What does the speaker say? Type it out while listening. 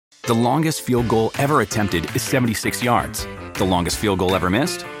The longest field goal ever attempted is 76 yards. The longest field goal ever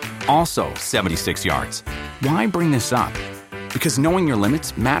missed? Also 76 yards. Why bring this up? Because knowing your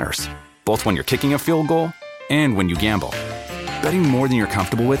limits matters, both when you're kicking a field goal and when you gamble. Betting more than you're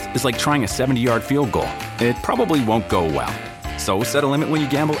comfortable with is like trying a 70-yard field goal. It probably won't go well. So set a limit when you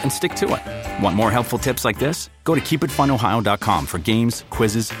gamble and stick to it. Want more helpful tips like this? Go to keepitfunohio.com for games,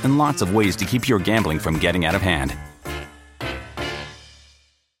 quizzes, and lots of ways to keep your gambling from getting out of hand.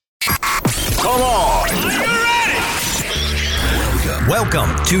 Come on! Welcome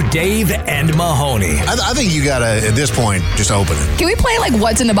to Dave and Mahoney. I think you gotta, at this point, just open it. Can we play like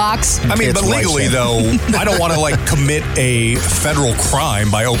what's in the box? I mean, but legally though, I don't want to like commit a federal crime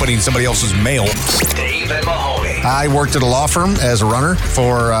by opening somebody else's mail. Dave and Mahoney. I worked at a law firm as a runner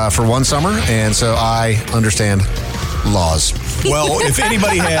for one summer, and so I understand laws. Well, if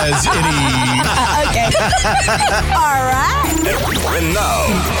anybody has any... Okay. All right. And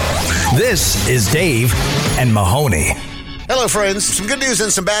now, This is Dave and Mahoney. Hello, friends. Some good news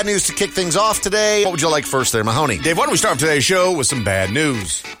and some bad news to kick things off today. What would you like first there, Mahoney? Dave, why don't we start today's show with some bad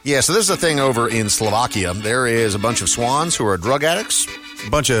news? Yeah, so this is a thing over in Slovakia. There is a bunch of swans who are drug addicts. A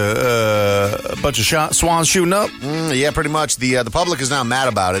bunch of swans shooting up. Yeah, pretty much. The public is now mad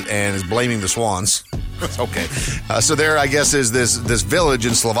about it and is blaming the swans. Okay. So there, I guess, is this village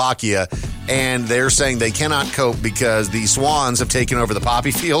in Slovakia, and they're saying they cannot cope because the swans have taken over the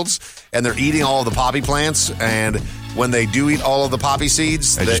poppy fields, and they're eating all of the poppy plants, and when they do eat all of the poppy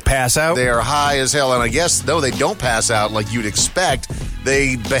seeds, They just pass out? They are high as hell, and I guess, no, they don't pass out like you'd expect.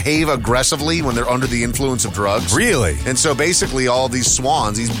 They behave aggressively when they're under the influence of drugs. Really? And so basically all of these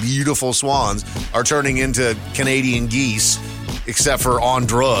swans, these beautiful swans, are turning into Canadian geese, except for on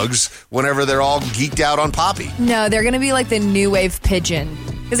drugs, whenever they're all geeked out on poppy. No, they're going to be like the new wave pigeon.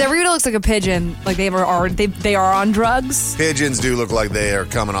 Because everybody looks like a pigeon, like they are on drugs. Pigeons do look like they are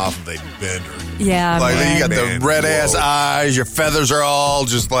coming off of a bender. Yeah, Like man. you got the Man, red ass whoa. eyes, your feathers are all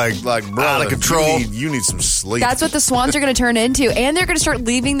just like Brother, out of control. You need some sleep. That's what the swans are going to turn into. And they're going to start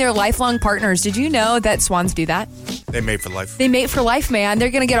leaving their lifelong partners. Did you know that swans do that? They mate for life. They mate for life, man.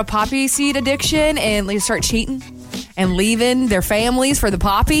 They're going to get a poppy seed addiction and they start cheating and leaving their families for the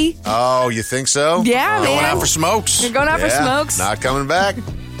poppy. Oh, you think so? Yeah, man. Going out for smokes. They're going out for smokes. Not coming back.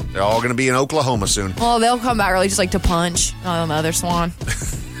 They're all going to be in Oklahoma soon. Well, they'll come back early just like to punch another swan.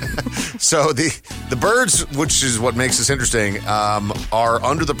 So the birds, which is what makes this interesting, are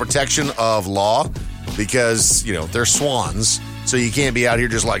under the protection of law because, you know, they're swans. So you can't be out here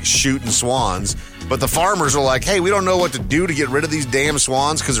just like shooting swans. But the farmers are like, hey, we don't know what to do to get rid of these damn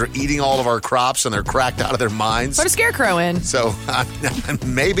swans because they're eating all of our crops and they're cracked out of their minds. Put a scarecrow in. So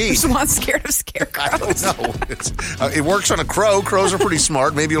maybe. Swan's scared of scarecrows. I don't know. It works on a crow. Crows are pretty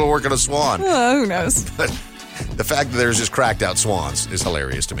smart. Maybe it'll work on a swan. Who knows? But the fact that there's just cracked out swans is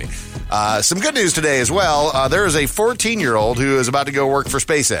hilarious to me. Some good news today as well. There is a 14-year-old who is about to go work for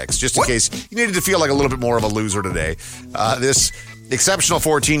SpaceX, just in case you needed to feel like a little bit more of a loser today. This exceptional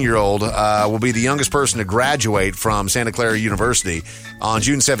 14-year-old will be the youngest person to graduate from Santa Clara University. On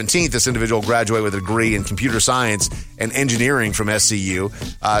June 17th, this individual will graduate with a degree in computer science and engineering from SCU.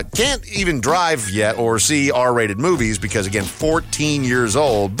 Can't even drive yet or see R-rated movies because, again, 14 years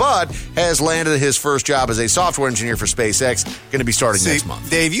old, but has landed his first job as a software engineer for SpaceX, going to be starting next month.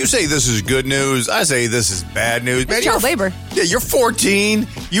 Dave, you say this is good news. I say this is bad news. Man, Child labor. Yeah, you're 14.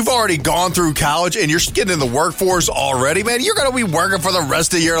 You've already gone through college, and you're getting in the workforce already, man. You're going to be working for the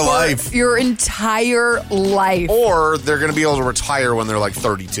rest of your life. Your entire life. Or they're going to be able to retire when they're like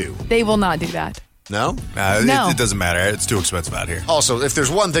 32. They will not do that. No? No. It doesn't matter. It's too expensive out here. Also, if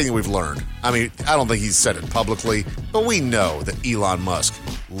there's one thing that we've learned, I mean, I don't think he's said it publicly, but we know that Elon Musk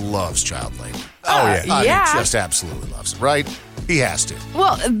loves child labor. I mean, just absolutely loves it, right? He has to.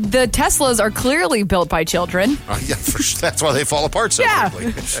 Well, the Teslas are clearly built by children. Yeah, for sure. That's why they fall apart so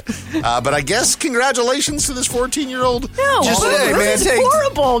quickly. But I guess congratulations to this 14-year-old. No, Just this say, man, is take-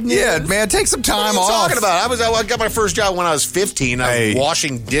 horrible news. Yeah, man, take some time What are you off. talking about? I got my first job when I was 15. I was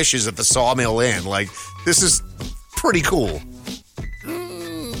washing dishes at the Sawmill Inn. Like, this is pretty cool.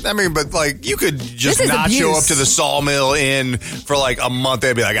 I mean, but like, you could just This is not abuse. show up to the Sawmill Inn for like a month.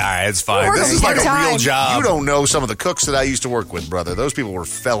 They'd be like, all right, it's fine. We're This is like a part-time. real job. You don't know some of the cooks that I used to work with, brother. Those people were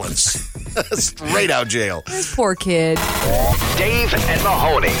felons. Straight out jail. This poor kid. Dave and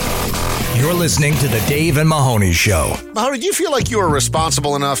Mahoney. You're listening to the Dave and Mahoney Show. Mahoney, do you feel like you are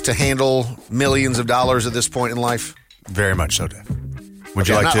responsible enough to handle millions of dollars at this point in life? Very much so, Dave. Would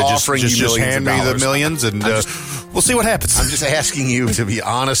Okay, you I'm like to not just offering you millions hand of me the dollars. millions and we'll see what happens? I'm just asking you to be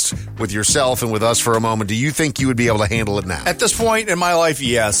honest with yourself and with us for a moment. Do you think you would be able to handle it now? At this point in my life,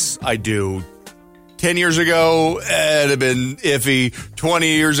 yes, I do. 10 years ago, it'd have been iffy. 20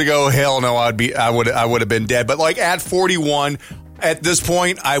 years ago, hell no, I would have been dead. But like at 41, at this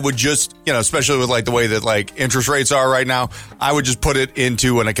point, I would just, especially with like the way that like interest rates are right now, I would just put it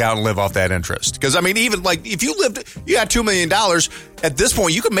into an account and live off that interest. Because I mean, even like if you got $2 million, at this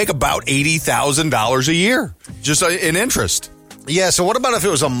point, you could make about $80,000 a year just in interest. Yeah, so what about if it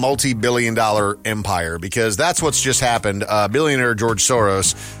was a multi-billion-dollar empire? Because that's what's just happened. Billionaire George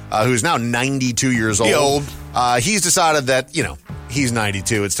Soros, who's now 92 years old. He's decided that, he's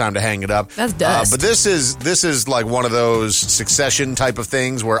 92. It's time to hang it up. That's dust. But this is like one of those succession type of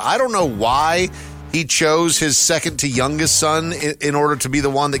things where I don't know why he chose his second to youngest son in order to be the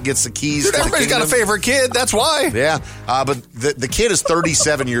one that gets the keys to the everybody's kingdom. got a favorite kid. That's why. Yeah, but the kid is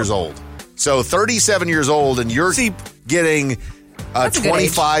 37 years old. So 37 years old, and you're getting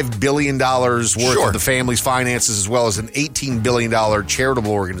 $25 billion worth of the family's finances, as well as an $18 billion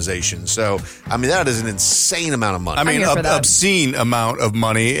charitable organization. So, I mean, that is an insane amount of money. I mean, obscene amount of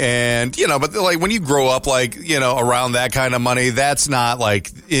money. And, but like when you grow up, like, around that kind of money, that's not like,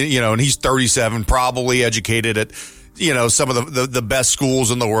 and he's 37, probably educated at, some of the best schools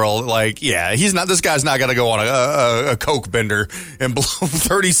in the world. Like, yeah, this guy's not going to go on a Coke bender and blow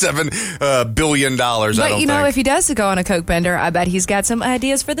 $37 billion. But if he does go on a Coke bender, I bet he's got some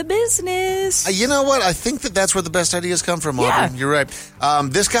ideas for the business. You know what? I think that's where the best ideas come from, Audrey. Yeah. You're right.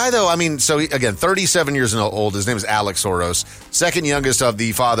 This guy, though, I mean, again, 37 years old. His name is Alex Soros. Second youngest of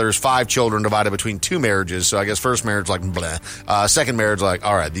the father's 5 children divided between 2 marriages. So I guess first marriage, like, blah. Second marriage, like,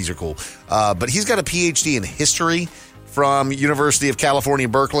 all right, these are cool. But he's got a PhD in history from University of California,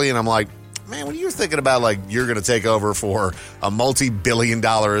 Berkeley, and I'm like, man, when you're thinking about like you're going to take over for a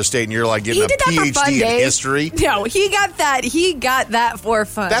multi-billion-dollar estate, and you're like getting a PhD in history. No, he got that for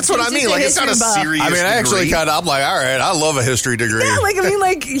fun. That's what I mean. Like it's not a serious. I mean, degree. I actually I'm like, all right, I love a history degree. Yeah,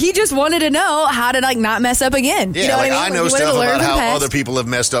 he just wanted to know how to not mess up again. Yeah, you know what I mean? I know stuff about how other people have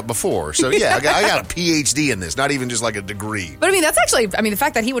messed up before. So yeah, I got a PhD in this, not even just like a degree. But I mean, that's actually, the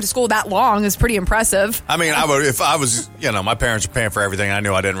fact that he went to school that long is pretty impressive. I mean, I would if I was, my parents were paying for everything. I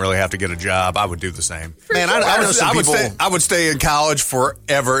knew I didn't really have to get a job. I would do the same. Man, I know some people. I would stay in college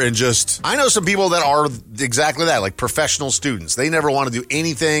forever and just. I know some people that are exactly that, like professional students. They never want to do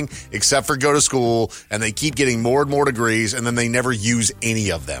anything except for go to school, and they keep getting more and more degrees, and then they never use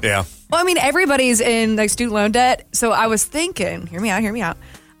any of them. Yeah. Well, everybody's in like student loan debt, so I was thinking, hear me out.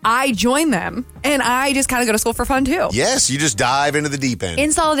 I join them, and I just kind of go to school for fun too. Yes, you just dive into the deep end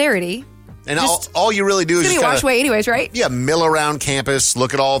in solidarity. And all you really do is just wash away anyways, right? Yeah, mill around campus,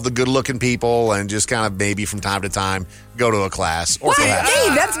 look at all the good-looking people, and just kind of maybe from time to time go to a class. Or Dave,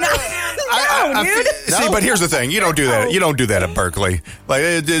 that's not. Dude. See, but here's the thing: you don't do that. You don't do that at Berkeley. Like,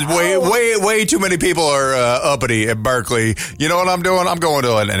 way too many people are uppity at Berkeley. You know what I'm doing? I'm going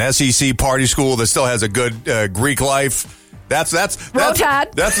to an SEC party school that still has a good Greek life. That's what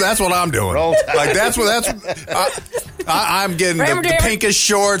I'm doing. I'm getting the pinkest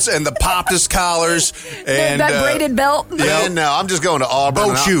shorts and the poppest collars and that braided belt. Yeah, no, I'm just going to Auburn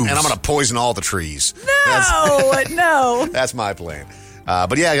boat shoes, and I'm going to poison all the trees. No. That's my plan.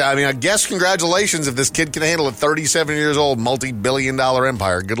 But yeah, I guess congratulations if this kid can handle a 37 years old multi-billion-dollar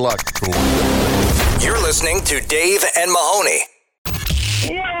empire. Good luck. Cool. You're listening to Dave and Mahoney.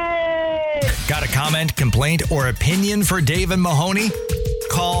 Got a comment, complaint, or opinion for Dave and Mahoney?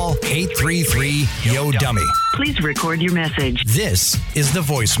 Call 833-YO-DUMMY. Please record your message. This is the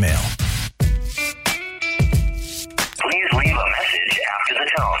voicemail. Please leave a message after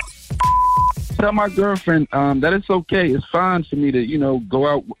the tone. Tell my girlfriend that it's okay. It's fine for me to, go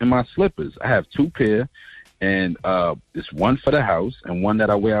out in my slippers. I have 2 pair, and it's one for the house and one that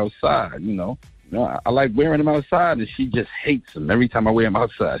I wear outside, I like wearing them outside, and she just hates them. Every time I wear them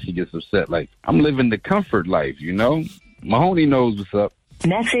outside, she gets upset. Like, I'm living the comfort life, Mahoney knows what's up.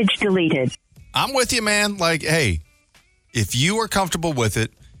 Message deleted. I'm with you, man. Like, hey, if you are comfortable with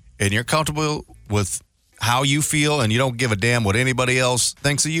it and you're comfortable with how you feel and you don't give a damn what anybody else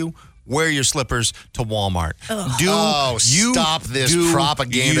thinks of you, wear your slippers to Walmart. Stop this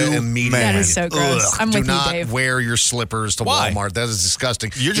propaganda immediately. That is so gross. I'm with you, Dave. Do not wear your slippers to Why? Walmart. That is disgusting.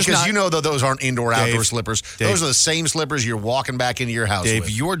 Because that those aren't indoor-outdoor slippers. Those are the same slippers you're walking back into your house with.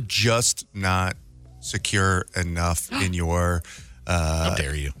 Dave, you're just not secure enough in your... how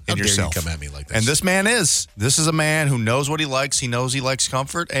dare you? How dare you come at me like this? And this man is. This is a man who knows what he likes. He knows he likes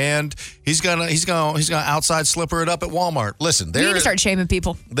comfort, and he's gonna outside slipper it up at Walmart. Listen, you need to start shaming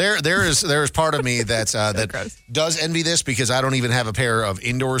people. There is part of me that's that does envy this because I don't even have a pair of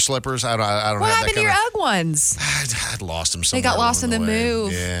indoor slippers. I don't what have that happened to your Ugg ones? I'd lost them somewhere. They got lost in the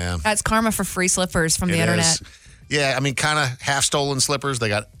move. Yeah, that's karma for free slippers from the internet. Yeah, I mean, kind of half-stolen slippers. They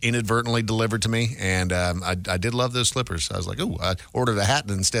got inadvertently delivered to me, and I did love those slippers. I was like, ooh, I ordered a hat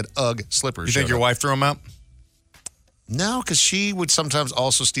and instead UGG slippers. You think your wife threw them out? No, because she would sometimes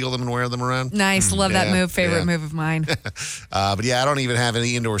also steal them and wear them around. Nice. Love that move. Favorite move of mine. But yeah, I don't even have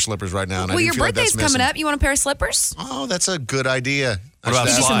any indoor slippers right now. And Well, I do your feel like birthday's that's coming missing. up. You want a pair of slippers? Oh, that's a good idea. What about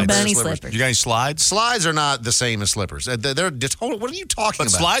I should have slides? a pair of Bunny slippers. You got any slides? Slides are not the same as slippers. They're total. What are you talking But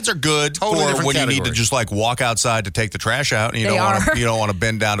about? slides are good Totally for different when you need category. to just like walk outside to take the trash out, and you They don't are. want to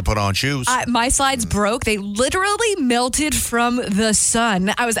bend down to put on shoes. My slides broke. They literally melted from the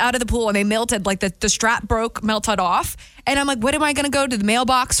sun. I was out of the pool and they melted. Like the strap broke, melted off. And I'm like, what am I going to go to the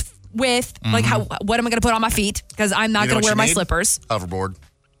mailbox with? Like, what am I going to put on my feet? Because I'm not You know going to what wear you my need? slippers. Hoverboard.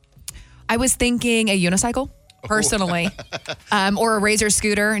 I was thinking a unicycle, personally, or a razor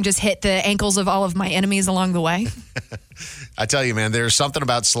scooter and just hit the ankles of all of my enemies along the way. I tell you, man, there's something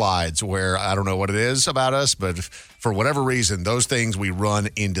about slides where I don't know what it is about us, but for whatever reason, those things we run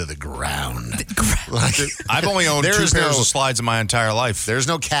into the ground. Like, I've only owned there 2 is pairs no- of slides in my entire life. There's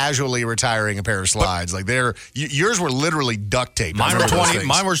no casually retiring a pair of slides. Like yours were literally duct taped. Mine were onto those 20. things.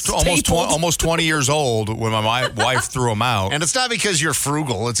 Mine was almost 20 years old when my wife threw them out. And it's not because you're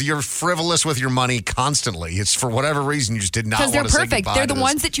frugal. It's you're frivolous with your money constantly. It's for whatever reason you just did not Because want they're to say perfect. goodbye They're to the this.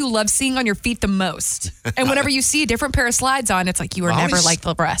 ones that you love seeing on your feet the most. And whenever you see a different pair of slides on, it's like you were never he's like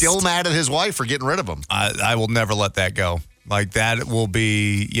the rest. Still mad at his wife for getting rid of them. I will never let that go. Like that will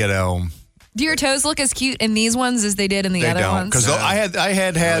be, Do your toes look as cute in these ones as they did in the they other don't ones? because I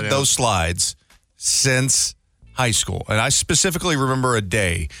had don't. those slides since high school, and I specifically remember a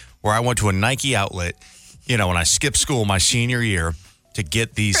day where I went to a Nike outlet, when I skipped school my senior year to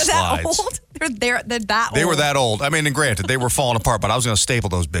get these They're slides. that old? They're that old. They were that old. I mean, and granted, they were falling apart, but I was going to staple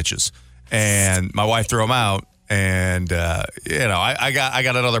those bitches. And my wife threw them out, and I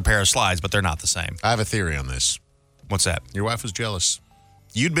got another pair of slides, but they're not the same. I have a theory on this. What's that? Your wife was jealous.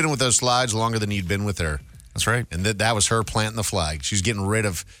 You'd been with those slides longer than you'd been with her. That's right. And that was her planting the flag. She's getting rid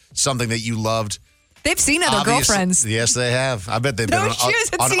of something that you loved. They've seen other Obvious- girlfriends. Yes, they have. I bet they've Those been shoes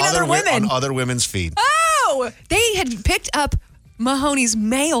had on seen other women. on other women's feet. Oh, they had picked up Mahoney's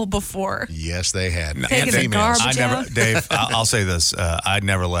mail before. Yes, they had. Taking And the females. garbage I never, out. Dave. I'll say this: I'd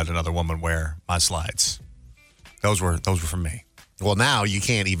never let another woman wear my slides. Those were from me. Well, now you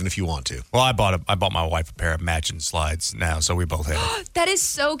can't even if you want to. Well, I bought my wife a pair of matching slides now, so we both have. That is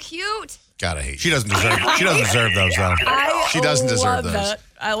so cute. Gotta hate She you. doesn't deserve those though. She doesn't deserve love those. That.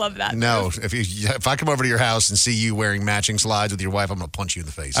 I love that. No, if I come over to your house and see you wearing matching slides with your wife, I'm going to punch you in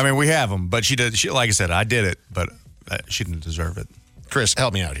the face. I mean, we have them, but she did. Like I said, I did it, but she didn't deserve it. Chris,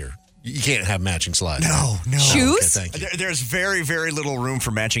 help me out here. You can't have matching slides. No. Shoes? Okay, thank you. There's very, very little room for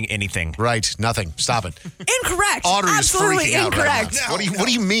matching anything. Right, nothing. Stop it. Incorrect. Audrey Absolutely is freaking out right incorrect. now. What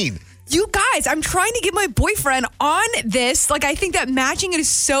do you mean? You guys, I'm trying to get my boyfriend on this. Like, I think that matching is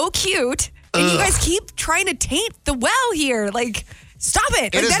so cute. And you guys keep trying to taint the well here. Like, stop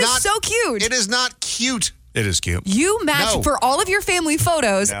it. Like, that is so cute. It is not cute. It is cute. You match No. for all of your family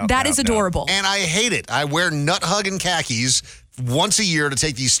photos. That is adorable. And I hate it. I wear nut-hugging khakis once a year to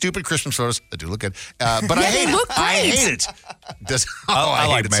take these stupid Christmas photos. They do look good. But I Yeah, hate they it. look I great. hate it. I hate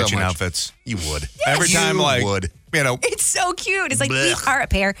like it so matching much. outfits. You would. Every time, You like would. It's so cute. It's like, we Blech. are a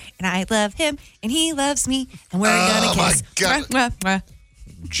pair, and I love him, and he loves me, and we're going to my kiss. God. Mwah, mwah, mwah.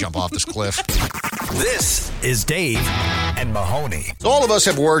 Jump off this cliff. This is Dave and Mahoney. So all of us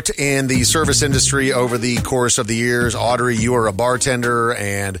have worked in the service industry over the course of the years. Audrey, you are a bartender,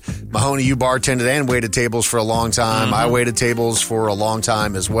 and Mahoney, you bartended and waited tables for a long time. I waited tables for a long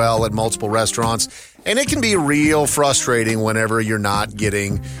time as well at multiple restaurants. And it can be real frustrating whenever you're not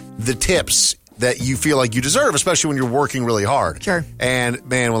getting the tips that you feel like you deserve, especially when you're working really hard. Sure. And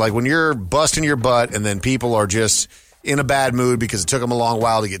man, like when you're busting your butt and then people are just in a bad mood because it took them a long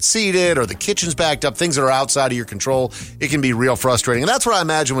while to get seated or the kitchen's backed up, things that are outside of your control, it can be real frustrating. And that's what I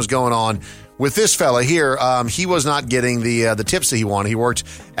imagine was going on with this fella here. He was not getting the tips that he wanted. He worked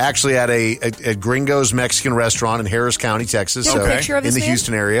actually at a Gringo's Mexican restaurant in Harris County, Texas. Do you have a picture of in this the man?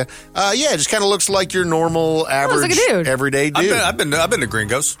 Houston area. Yeah, it just kind of looks like your normal, average, like a dude. everyday dude. I've been to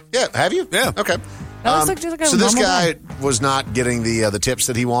Gringos. Yeah, have you? Yeah. Okay. That looks like just like a so this normal guy guy. was not getting the tips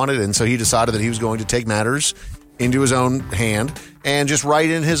that he wanted, and so he decided that he was going to take matters into his own hand and just write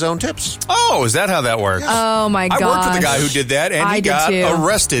in his own tips. Oh, is that how that works? Oh, my God. I worked with a guy who did that, and I he did got too.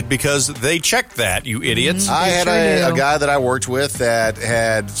 arrested because they checked that, you idiots. I had sure a do. guy that I worked with that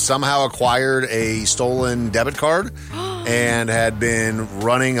had somehow acquired a stolen debit card and had been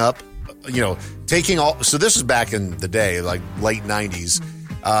running up, taking all. So this is back in the day, like late 90s.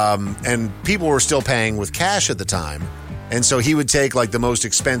 And people were still paying with cash at the time. And so he would take like the most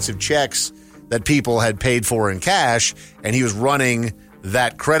expensive checks that people had paid for in cash, and he was running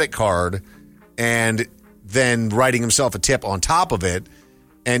that credit card and then writing himself a tip on top of it.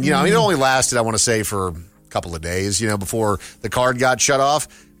 And, you know, it only lasted, I want to say, for a couple of days, you know, before the card got shut off.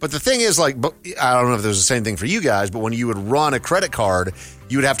 But the thing is, like, I don't know if there's the same thing for you guys, but when you would run a credit card,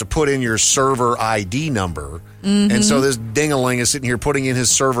 you would have to put in your server ID number. And so this ding-a-ling is sitting here putting in his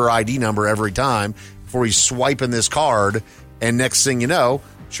server ID number every time before he's swiping this card. And next thing you know,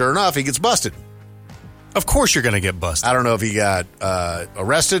 sure enough, he gets busted. Of course you're going to get busted. I don't know if he got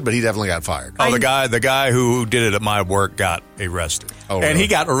arrested, but he definitely got fired. Oh, the guy who did it at my work got arrested. Oh, and really? he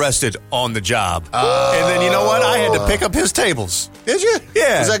got arrested on the job. And then you know what? I had to pick up his tables. Did you?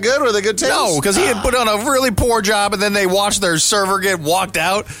 Yeah. Was that good? Were they good tables? No, because he had put on a really poor job, and then they watched their server get walked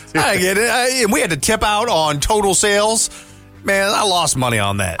out. I get it. And we had to tip out on total sales. Man, I lost money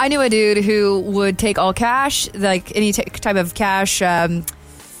on that. I knew a dude who would take all cash, like any type of cash.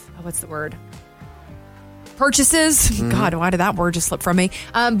 What's the word? Purchases. God, why did that word just slip from me?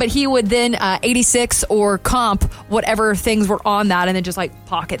 But he would then 86 or comp whatever things were on that, and then just like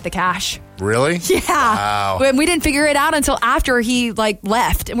pocket the cash. Really? Yeah. Wow. We didn't figure it out until after he like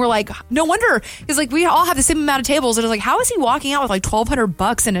left, and we're like, no wonder, because like we all have the same amount of tables, and it's like, how is he walking out with like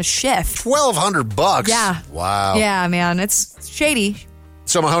 $1,200 in a shift? $1,200? Yeah. Wow. Yeah, man, it's shady.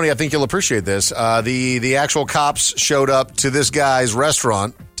 So, Mahoney, I think you'll appreciate this. The actual cops showed up to this guy's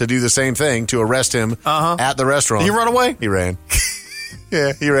restaurant to do the same thing, to arrest him at the restaurant. Did he run away? He ran.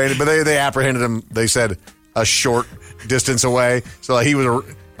 Yeah, he ran. But they apprehended him, they said, a short distance away. So like, he was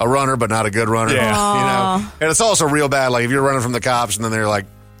a runner, but not a good runner. Yeah. You know? And it's also real bad. Like if you're running from the cops and then they're like,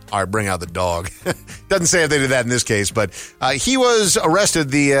 all right, bring out the dog. Doesn't say if they did that in this case, but he was arrested.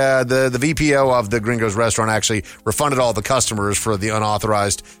 The VPO of the Gringo's restaurant actually refunded all the customers for the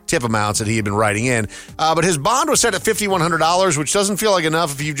unauthorized tip amounts that he had been writing in. But his bond was set at $5,100, which doesn't feel like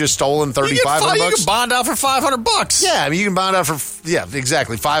enough if you've just stolen $3,500. You can bond out for $500. Yeah, I mean you can bond out for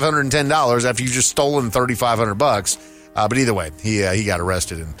exactly $510 after you've just stolen $3,500. But either way, he got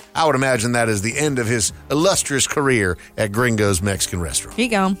arrested, and I would imagine that is the end of his illustrious career at Gringo's Mexican restaurant. Here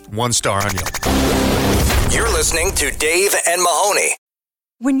you go. 1 star on Yelp. You're listening to Dave and Mahoney.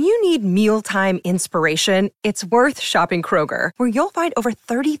 When you need mealtime inspiration, it's worth shopping Kroger, where you'll find over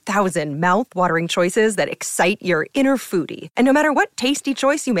 30,000 mouth-watering choices that excite your inner foodie. And no matter what tasty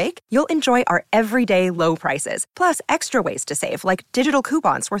choice you make, you'll enjoy our everyday low prices, plus extra ways to save, like digital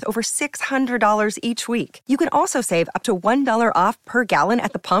coupons worth over $600 each week. You can also save up to $1 off per gallon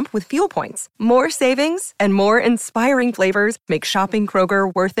at the pump with fuel points. More savings and more inspiring flavors make shopping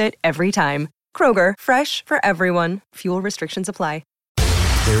Kroger worth it every time. Kroger, fresh for everyone. Fuel restrictions apply.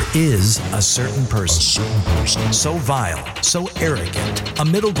 There is a certain person, so vile, so arrogant, a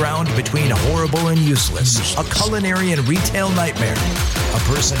middle ground between horrible and useless, a culinary and retail nightmare, a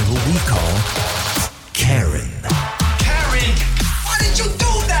person who we call Karen. Karen, why did you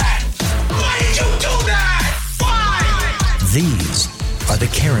do that? Why did you do that? Why? These are the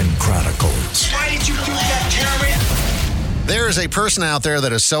Karen Chronicles. Why did you do that, Karen? There is a person out there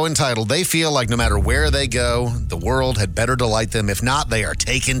that is so entitled, they feel like no matter where they go, the world had better delight them. If not, they are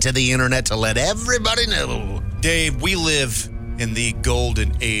taken to the internet to let everybody know. Dave, we live in the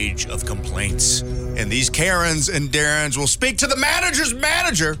golden age of complaints. And these Karens and Darrens will speak to the manager's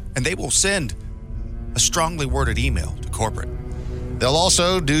manager, and they will send a strongly worded email to corporate. They'll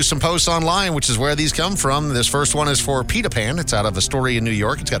also do some posts online, which is where these come from. This first one is for Peter Pan. It's out of Astoria, New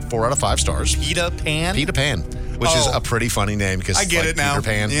York. It's got 4 out of 5 stars. Peter Pan? Peter Pan, which is a pretty funny name because I get it now. Peter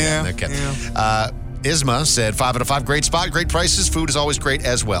Pan. Yeah. Okay. Isma said 5 out of 5. Great spot, great prices. Food is always great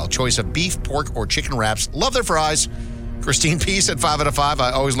as well. Choice of beef, pork, or chicken wraps. Love their fries. Christine P said 5 out of 5. I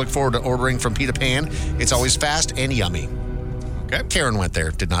always look forward to ordering from Peter Pan. It's always fast and yummy. Okay. Karen went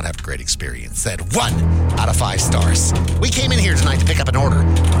there, did not have a great experience. Said 1 out of 5 stars. We came in here tonight to pick up an order,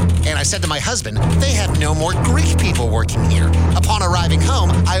 and I said to my husband, they have no more Greek people working here. Upon arriving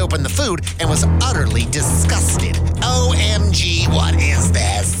home, I opened the food and was utterly disgusted. OMG, what is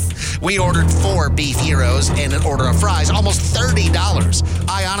this? We ordered 4 beef gyros and an order of fries, almost $30.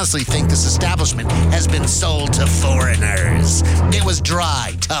 I honestly think this establishment has been sold to foreigners. It was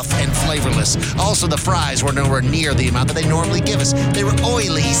dry, tough, and flavorless. Also, the fries were nowhere near the amount that they normally give us. They were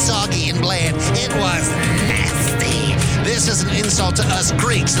oily, soggy, and bland. It was nasty. This is an insult to us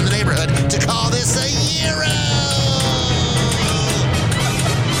Greeks in the neighborhood to call this a gyro.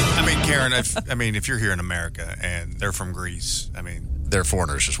 I mean, Karen, if you're here in America and they're from Greece, they're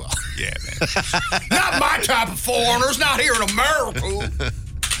foreigners as well. Yeah, man. Not my type of foreigners, not here in America.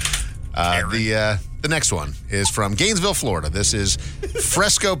 The next one is from Gainesville, Florida. This is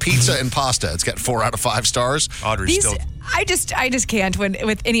Fresco Pizza and Pasta. It's got 4 out of 5 stars. Audrey's still I just can't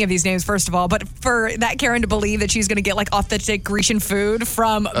with any of these names, first of all. But for that Karen to believe that she's going to get like authentic Grecian food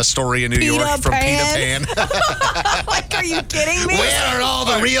from Astoria, New York, from Peter Pan. Like, are you kidding me? Where are all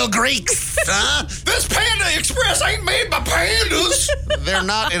the real Greeks? Huh? This Panda Express ain't made by pandas. They're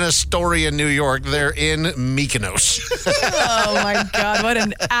not in Astoria, New York. They're in Mykonos. Oh my God, what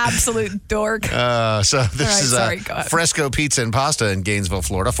an absolute dork. So this All right, is go ahead. Fresco Pizza and Pasta in Gainesville,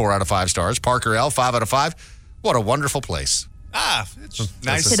 Florida. 4 out of 5 stars. Parker L, 5 out of 5. What a wonderful place. It's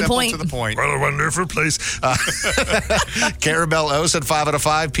nice, To the simple, point. to the point. What a wonderful place. Carabelle O said 5 out of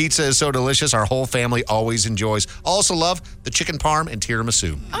 5. Pizza is so delicious. Our whole family always enjoys. Also love the chicken parm and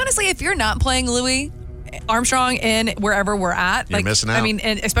tiramisu. Honestly, if you're not playing Louis Armstrong in wherever we're at, You're missing out. I mean,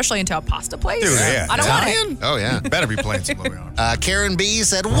 and especially into a pasta place. Dude, yeah. I don't want it. Oh, yeah. Better be playing some Louis Armstrong. Karen B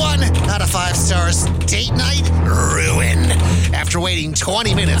said 1 out of 5 stars. Date night ruin. After waiting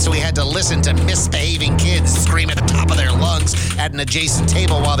 20 minutes, we had to listen to misbehaving kids scream at the top of their lungs at an adjacent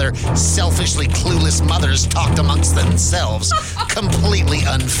table while their selfishly clueless mothers talked amongst themselves, completely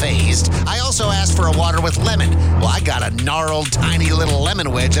unfazed. I also asked for a water with lemon. Well, I got a gnarled, tiny little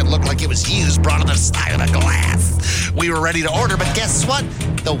lemon wedge that looked like it was used, brought on the side of a glass. We were ready to order, but guess what?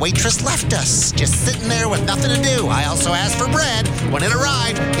 The waitress left us, just sitting there with nothing to do. I also asked for bread. When it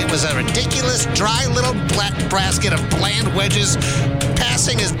arrived, it was a ridiculous, dry little black basket of bland wedges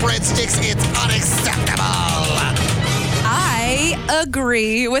passing as breadsticks. It's unacceptable. I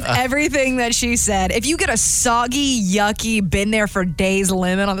agree with everything that she said. If you get a soggy, yucky, been there for days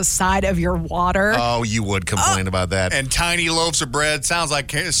lemon on the side of your water. Oh, you would complain about that. And tiny loaves of bread. Sounds like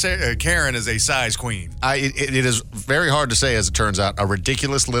Karen is a size queen. It is very hard to say, as it turns out, a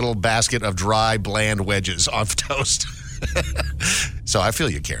ridiculous little basket of dry, bland wedges on toast. So I feel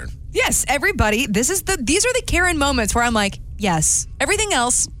you, Karen. Yes, everybody. These are the Karen moments where I'm like, yes. Everything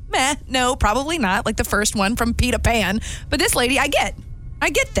else, meh, no, probably not. Like the first one from Peter Pan. But this lady, I get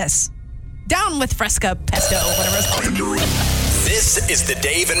this. Down with Fresca Pesto, whatever it's called. This is the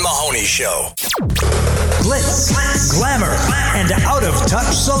Dave and Mahoney Show. Glitz, glamour, and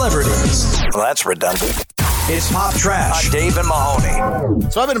out-of-touch celebrities. Well, that's redundant. It's Pop Trash. Dave and Mahoney.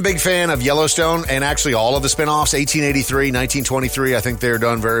 So I've been a big fan of Yellowstone and actually all of the spinoffs, 1883, 1923. I think they're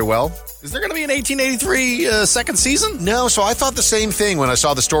done very well. Is there going to be an 1883 second season? No, so I thought the same thing when I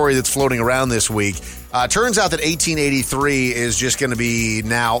saw the story that's floating around this week. Turns out that 1883 is just going to be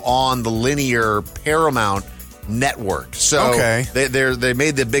now on the linear Paramount network. So they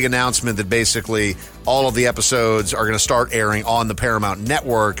made the big announcement that basically all of the episodes are going to start airing on the Paramount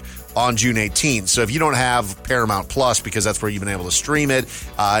network on June 18th. So if you don't have Paramount Plus, because that's where you've been able to stream it,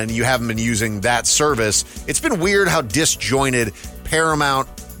 and you haven't been using that service, it's been weird how disjointed Paramount,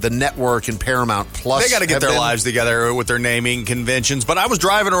 the network, and Paramount Plus. They got to get their lives together with their naming conventions. But I was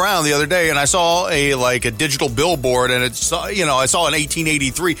driving around the other day and I saw a digital billboard, and I saw an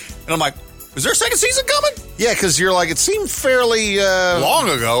 1883, and I'm like, is there a second season coming? Yeah, because you're like, it seemed fairly long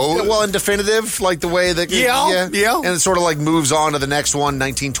ago. Well, and definitive, like the way that yeah, and it sort of like moves on to the next one,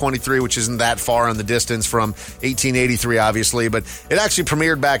 1923, which isn't that far in the distance from 1883, obviously, but it actually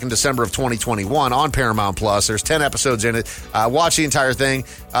premiered back in December of 2021 on Paramount Plus. There's 10 episodes in it. Watch the entire thing.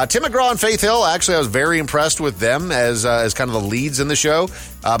 Tim McGraw and Faith Hill, actually, I was very impressed with them as kind of the leads in the show.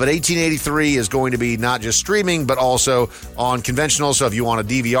 But 1883 is going to be not just streaming, but also on conventional. So if you want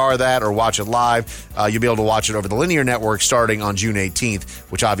to DVR that or watch it live, you'll be able to watch it over the linear network starting on June 18th,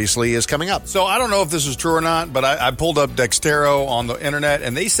 which obviously is coming up. So I don't know if this is true or not, but I pulled up Dextero on the internet,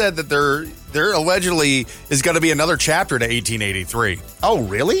 and they said that there allegedly is going to be another chapter to 1883. Oh,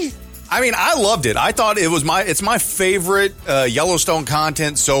 really? I mean, I loved it. I thought it's my favorite Yellowstone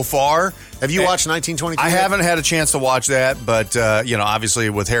content so far. Have you watched 1923? I haven't had a chance to watch that, but obviously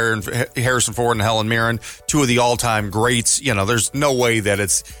with Harrison Ford and Helen Mirren, two of the all-time greats, there's no way that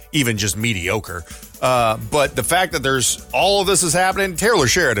it's even just mediocre. But the fact that there's all of this is happening, Taylor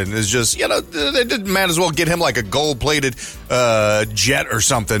Sheridan is just, they might as well get him like a gold-plated jet or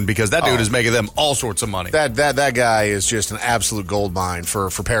something, because that dude is making them all sorts of money. That guy is just an absolute gold mine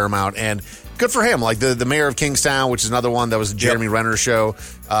for Paramount, and good for him. Like the Mayor of Kingstown, which is another one that was a Jeremy Renner show,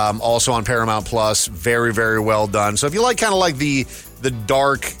 also on Paramount Plus. Very, very well done. So if you like kind of like the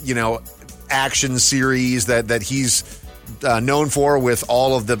dark, action series that he's known for, with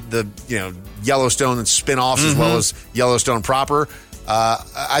all of the Yellowstone and spin-offs as well as Yellowstone proper,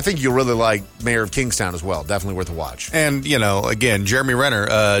 I think you'll really like Mayor of Kingstown as well. Definitely worth a watch. And, again, Jeremy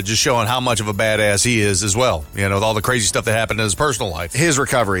Renner just showing how much of a badass he is as well. With all the crazy stuff that happened in his personal life. His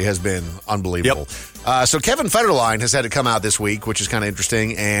recovery has been unbelievable. Yep. So Kevin Federline has had to come out this week, which is kind of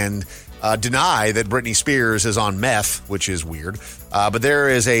interesting, and deny that Britney Spears is on meth, which is weird. But there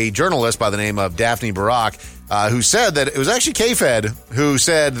is a journalist by the name of Daphne Barak who said that it was actually K-Fed who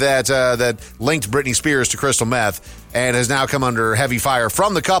said that that linked Britney Spears to crystal meth and has now come under heavy fire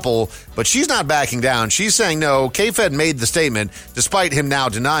from the couple, but she's not backing down. She's saying no, K-Fed made the statement despite him now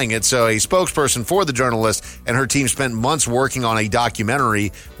denying it. So a spokesperson for the journalist and her team spent months working on a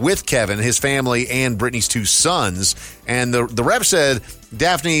documentary with Kevin, his family, and Britney's 2 sons. And the rep said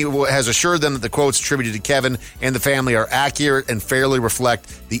Daphne has assured them that the quotes attributed to Kevin and the family are accurate and fairly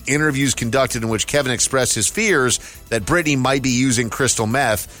reflect the interviews conducted in which Kevin expressed his fears that Britney might be using crystal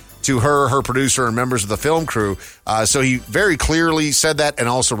meth to her producer, and members of the film crew. So he very clearly said that and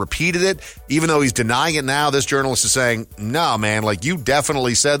also repeated it. Even though he's denying it now, this journalist is saying, no, man, like you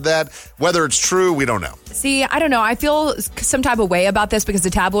definitely said that. Whether it's true, we don't know. See, I don't know. I feel some type of way about this because the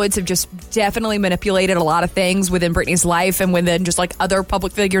tabloids have just definitely manipulated a lot of things within Britney's life and within just like other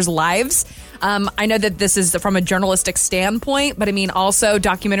public figures' lives. I know that this is from a journalistic standpoint, but I mean, also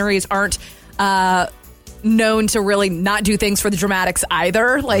documentaries aren't known to really not do things for the dramatics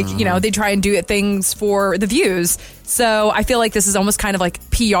either. Like, you know, they try and do things for the views. So I feel like this is almost kind of like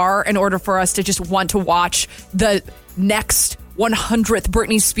PR in order for us to just want to watch the next 100th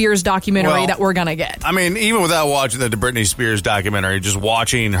Britney Spears documentary that we're going to get. I mean, even without watching the Britney Spears documentary, just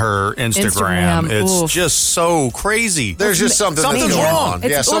watching her Instagram it's just so crazy. There's just something's wrong.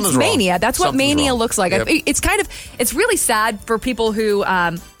 It's mania. That's what mania looks like. Yep. It's really sad for people who,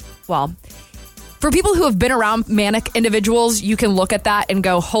 for people who have been around manic individuals, you can look at that and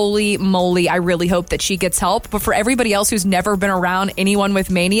go, holy moly, I really hope that she gets help. But for everybody else who's never been around anyone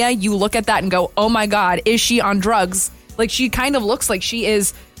with mania, you look at that and go, oh my God, is she on drugs? Like, she kind of looks like she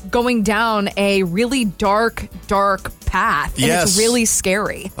is going down a really dark path. And it's really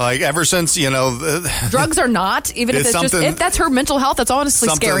scary. Like, ever since, drugs are not, even if if that's her mental health, that's honestly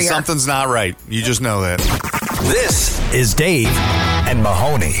scarier. Something's not right. You just know that. This is Dave and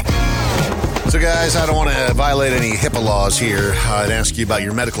Mahoney. So, guys, I don't want to violate any HIPAA laws here and ask you about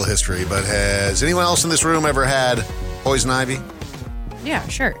your medical history, but has anyone else in this room ever had poison ivy? Yeah,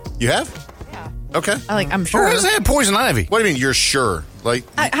 sure. You have? Yeah. Okay. I'm sure. Who has had poison ivy? What do you mean you're sure? Like,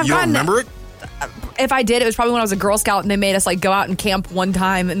 you don't remember it? If I did, it was probably when I was a Girl Scout and they made us like go out and camp one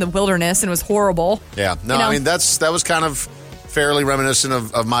time in the wilderness and it was horrible. Yeah. No, I mean, that was kind of fairly reminiscent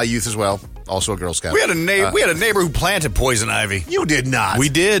of my youth as well. Also a Girl Scout. We had a neighbor who planted poison ivy. You did not. We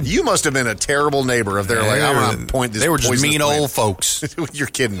did. You must have been a terrible neighbor if they're like, I'm going to point this. They were just mean plant. old folks. You're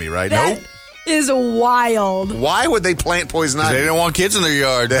kidding me, right? That is wild. Why would they plant poison ivy? They didn't want kids in their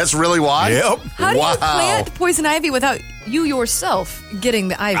yard. That's really why? Yep. How do you plant poison ivy without you yourself getting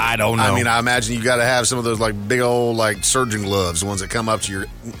the ivy? I don't know. I mean, I imagine you got to have some of those like big old like surgeon gloves, the ones that come up to your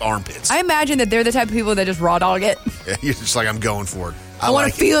armpits. I imagine that they're the type of people that just raw dog it. Yeah, you're just like, I'm going for it. I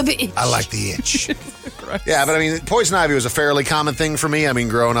want to feel the itch. I like the itch. Yeah, but I mean, poison ivy was a fairly common thing for me. I mean,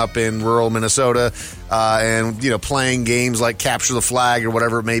 growing up in rural Minnesota and, playing games like Capture the Flag or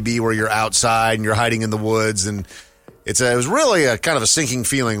whatever it may be where you're outside and you're hiding in the woods. And it was really a kind of a sinking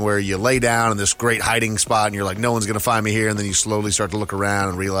feeling where you lay down in this great hiding spot and you're like, no one's going to find me here. And then you slowly start to look around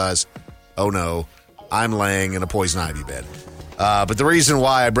and realize, oh no, I'm laying in a poison ivy bed. But the reason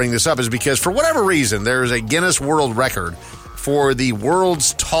why I bring this up is because for whatever reason, there's a Guinness World Record for the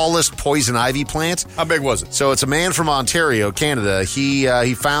world's tallest poison ivy plant. How big was it? So it's a man from Ontario, Canada.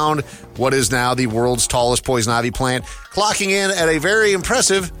 He found what is now the world's tallest poison ivy plant, clocking in at a very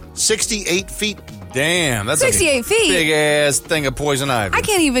impressive 68 feet. Damn, that's 68 feet. Big ass thing of poison ivy. I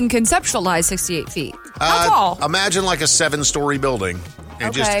can't even conceptualize 68 feet. How tall? Imagine like a 7-story building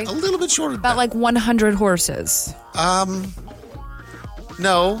and just a little bit shorter. About like 100 horses. No.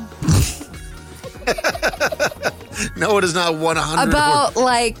 No, it is not 100. About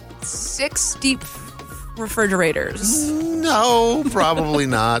like 6 deep refrigerators. No, probably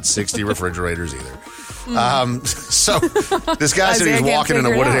not 60 refrigerators either. So this guy said he was walking in a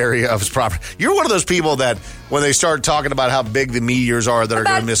wooded area of his property. You're one of those people that when they start talking about how big the meteors are that are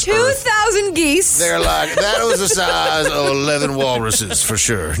going to miss Earth, 2,000 geese. They're like, that was the size of 11 walruses for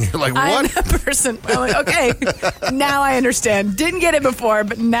sure. And you're like, what? I'm a person. I'm like, okay, now I understand. Didn't get it before,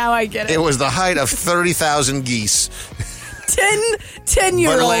 but now I get it. It was the height of 30,000 geese.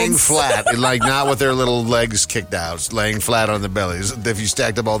 10-year-olds. But laying flat, like not with their little legs kicked out, laying flat on their bellies. If you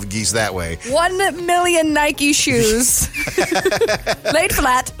stacked up all the geese that way. 1 million Nike shoes. Laid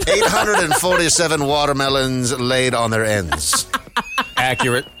flat. 847 watermelons laid on their ends.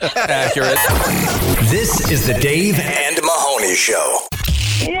 Accurate. This is the Dave and Mahoney Show.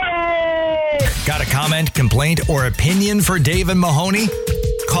 Got a comment, complaint, or opinion for Dave and Mahoney?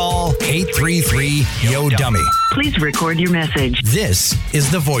 Call 833-YO-DUMMY. Please record your message. This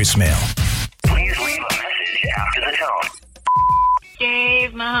is the voicemail. Please leave a message after the tone.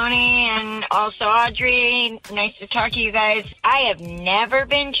 Dave, Mahoney, and also Audrey. Nice to talk to you guys. I have never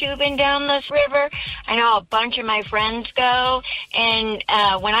been tubing down this river. I know a bunch of my friends go, and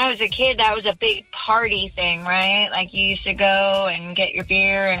when I was a kid, that was a big party thing, right? Like you used to go and get your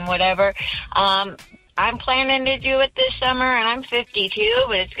beer and whatever. I'm planning to do it this summer, and I'm 52,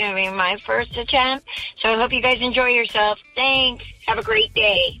 but it's going to be my first attempt. So I hope you guys enjoy yourself. Thanks. Have a great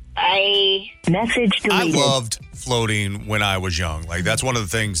day. Bye. Message I deleted. loved floating when I was young. Like, that's one of the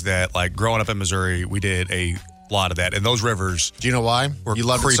things that, like, growing up in Missouri, we did a lot of that. And those rivers. Do you know why you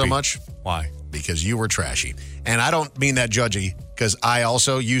loved it so creepy. much? Why? Because you were trashy. And I don't mean that judgy, because I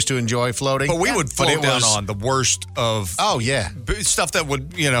also used to enjoy floating. But we would float it down was- on the worst of stuff that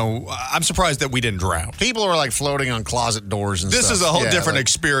would, I'm surprised that we didn't drown. People are like floating on closet doors and This stuff. is a whole Yeah, different like-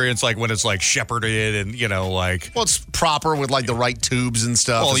 experience, like when it's like shepherded and, like. Well, it's proper with like the right tubes and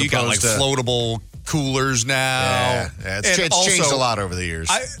stuff. Well, as you got like opposed to- floatable coolers now. Yeah, it's And changed also, a lot over the years.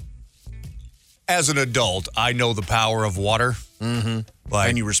 As an adult, I know the power of water. Mm-hmm. Like,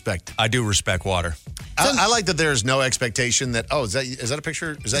 and you respect. I do respect water. I like that there's no expectation that, is that a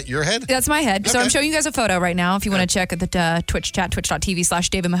picture? Is that your head? That's my head. So Okay. I'm showing you guys a photo right now. If you want to check the Twitch chat,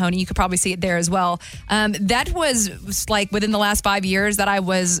 twitch.tv/David Mahoney, you could probably see it there as well. That was like within the last 5 years that I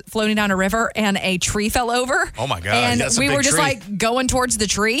was floating down a river and a tree fell over. Oh, my God. And That's a we big were just tree. like going towards the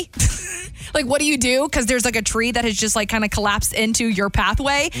tree. Like, what do you do? Because there's like a tree that has just like kind of collapsed into your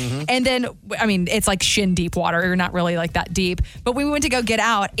pathway. Mm-hmm. And then, I mean, it's like shin deep water. You're not really like that deep. But we went to go get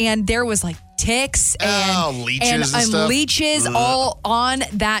out and there was like ticks and leeches and stuff. leeches all on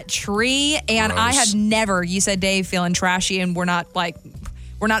that tree. And I Gross. had never, you said, Dave, feeling trashy, and we're not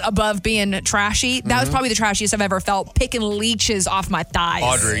above being trashy. That was probably the trashiest I've ever felt, picking leeches off my thighs.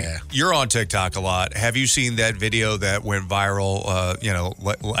 Audrey, you're on TikTok a lot. Have you seen that video that went viral,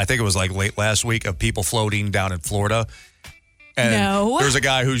 I think it was like late last week, of people floating down in Florida? And No. there's a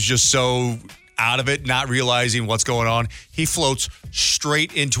guy who's just so out of it, not realizing what's going on. He floats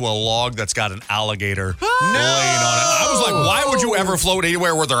straight into a log that's got an alligator laying on it. I was like, why would you ever float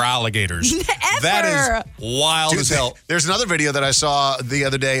anywhere where there are alligators? That is wild as hell. There's another video that I saw the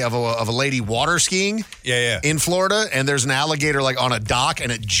other day of a lady water skiing in Florida, and there's an alligator like on a dock,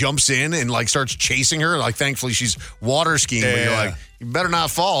 and it jumps in and like starts chasing her. Like, thankfully, she's water skiing, but you're like, you better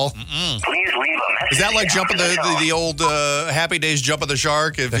not fall. Please leave a message. Is that like jumping after tone. the old Happy Days jump of the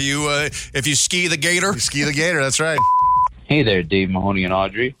shark? If you ski the gator? Ski the gator, that's right. Hey there, Dave, Mahoney, and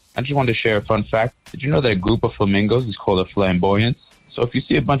Audrey. I just wanted to share a fun fact. Did you know that a group of flamingos is called a flamboyance? So if you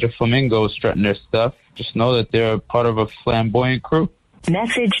see a bunch of flamingos strutting their stuff, just know that they're part of a flamboyant crew.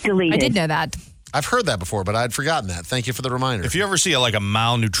 Message deleted. I did know that. I've heard that before, but I'd forgotten that. Thank you for the reminder. If you ever see a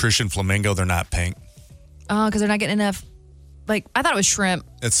malnutrition flamingo, they're not pink. Oh, because they're not getting enough. Like, I thought it was shrimp.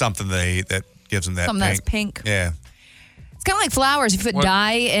 It's something that gives them that Something pink. that's pink. Yeah. It's kind of like flowers. If you put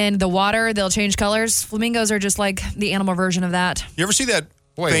dye in the water, they'll change colors. Flamingos are just like the animal version of that. You ever see that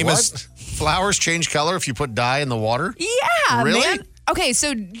Wait, famous? what? Flowers change color if you put dye in the water? Yeah, Really? man. Okay,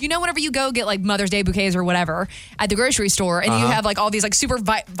 so whenever you go get like Mother's Day bouquets or whatever at the grocery store, and you have like all these like super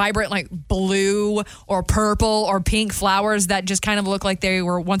vibrant like blue or purple or pink flowers that just kind of look like they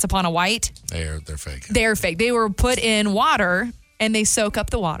were once upon a white. They're fake. They're fake. They were put in water and they soak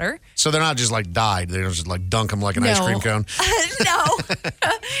up the water. So they're not just like dyed. They don't just like dunk them like an ice No. cream cone. No.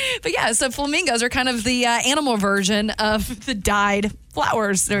 But yeah, so flamingos are kind of the animal version of the dyed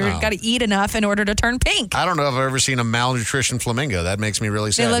flowers. They're Wow. got to eat enough in order to turn pink. I don't know if I've ever seen a malnutrition flamingo. That makes me really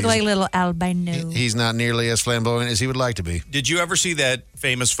They sad. look like little albino. He's not nearly as flamboyant as he would like to be. Did you ever see that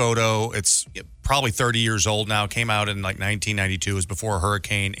famous photo? It's probably 30 years old now. Came out in like 1992. It was before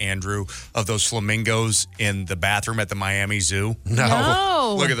Hurricane Andrew, of those flamingos in the bathroom at the Miami Zoo.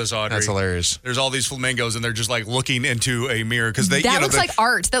 No. Look at this, Audrey. That's hilarious. There's all these flamingos, and they're just like looking into a mirror because they. That looks like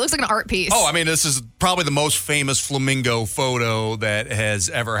art. That looks like an art piece. Oh, I mean, this is probably the most famous flamingo photo that has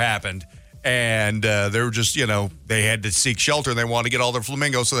ever happened. And they were just, they had to seek shelter and they wanted to get all their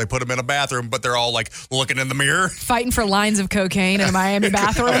flamingos, so they put them in a bathroom, but they're all like looking in the mirror. Fighting for lines of cocaine in a Miami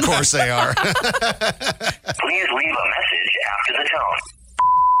bathroom. Of course they are. Please leave a message after the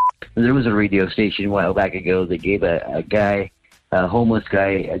tone. There was a radio station a while back ago that gave a homeless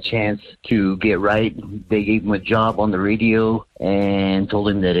guy a chance to get right. They gave him a job on the radio and told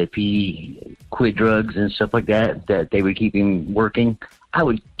him that if he quit drugs and stuff like that, that they would keep him working. I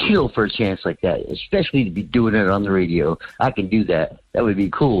would kill for a chance like that, especially to be doing it on the radio. I can do that. That would be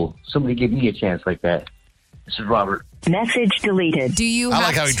cool. Somebody give me a chance like that. This is Robert. Message deleted. Do you? I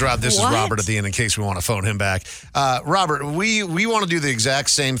like how he dropped "This What? is Robert" at the end in case we want to phone him back. Robert, we want to do the exact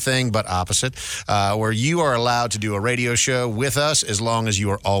same thing but opposite, where you are allowed to do a radio show with us as long as you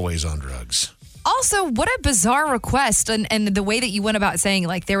are always on drugs. Also, what a bizarre request, and the way that you went about saying,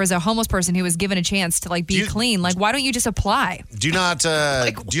 like, there was a homeless person who was given a chance to, like, be clean. Like, why don't you just apply? Do you not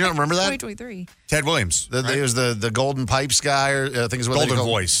remember that? 2023. Ted Williams. It was the Golden Pipes guy, or I think is what Golden they call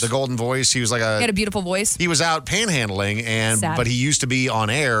Voice. The Golden Voice. He was like He had a beautiful voice. He was out panhandling, Sad. but he used to be on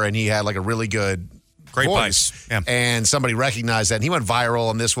air, and he had like a really good Great voice. voice. Yeah. And somebody recognized that, and he went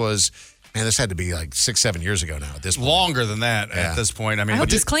viral. And this had to be like 6-7 years ago now. At this point. Longer than that at this point. I mean, I hope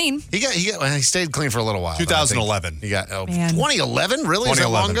but he's clean. He stayed clean for a little while. 2011. He got Man. 2011. Really? Is that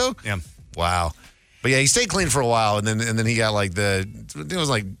long ago? Yeah. Wow. But yeah, he stayed clean for a while, and then he got like it was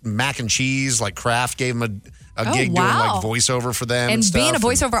like mac and cheese. Like Kraft gave him a gig doing like voiceover for them, And stuff. being a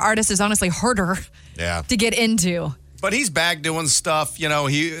voiceover artist is honestly harder Yeah. to get into. But he's back doing stuff. You know,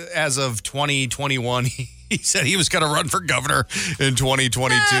 he as of 2021, he said he was going to run for governor in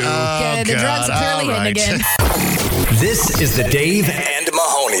 2022. Okay, the drugs are clearly hitting again. This is the Dave and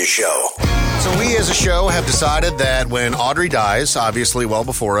Mahoney Show. So we as a show have decided that when Audrey dies, obviously well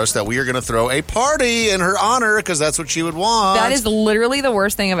before us, that we are going to throw a party in her honor because that's what she would want. That is literally the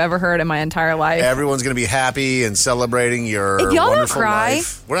worst thing I've ever heard in my entire life. Everyone's going to be happy and celebrating your If y'all don't wonderful cry-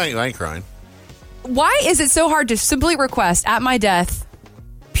 life. I ain't crying. Why is it so hard to simply request at my death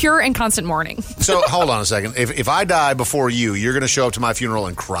pure and constant mourning? So hold on a second. If I die before you, you're going to show up to my funeral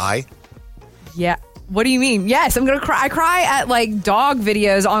and cry? Yeah. What do you mean? Yes, I'm gonna cry. I cry at like dog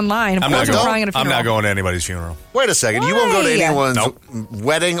videos online. Of I'm course not going. crying at a I'm funeral. not going to anybody's funeral. Wait a second. You won't go to Why? anyone's Nope.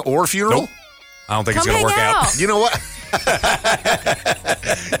 wedding or funeral? Nope. I don't think Come it's going to hang work out. out. You know what?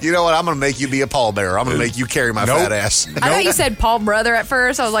 You know what? I'm going to make you be a pallbearer. I'm going to make you carry my Nope. fat ass. I thought you said Paul Brother at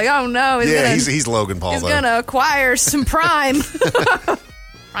first. I was like, oh no, He's Logan Paul, he's though. gonna acquire some prime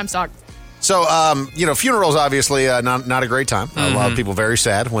prime stock. So, funerals obviously not a great time. A lot of people very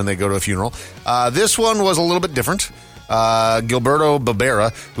sad when they go to a funeral. This one was a little bit different. Gilberto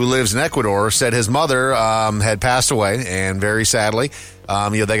Barbera, who lives in Ecuador, said his mother had passed away, and very sadly,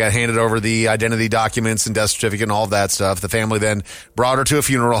 they got handed over the identity documents and death certificate and all of that stuff. The family then brought her to a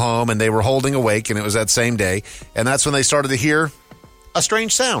funeral home, and they were holding a wake, and it was that same day. And that's when they started to hear a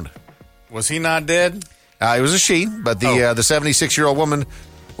strange sound. Was he not dead? It was a she, but the 76-year-old woman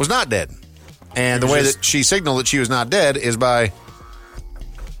was not dead. And the way that she signaled that she was not dead is by...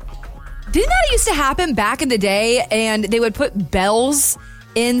 Didn't that used to happen back in the day? And they would put bells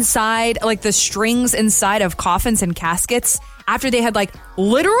inside, like the strings inside of coffins and caskets after they had like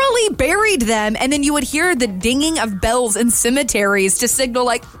literally buried them. And then you would hear the dinging of bells in cemeteries to signal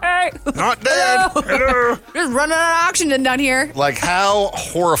like, hey, Not dead. Hello. just running out of oxygen down here. Like, how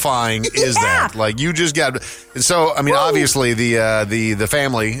horrifying is that? Like, you just got... So, I mean, obviously, the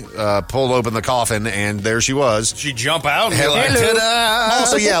family pulled open the coffin, and there she was. She jump out and be Hello. like, ta-da!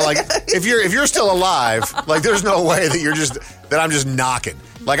 Also, yeah, like, if you're still alive, like, there's no way that I'm just knocking.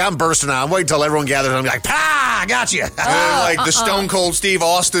 Like, I'm bursting out. I'm waiting until everyone gathers, and I'm like, "Pa, I got you." And then, like the Stone Cold Steve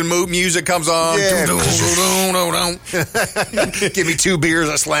Austin music comes on. Yeah. Give me 2 beers,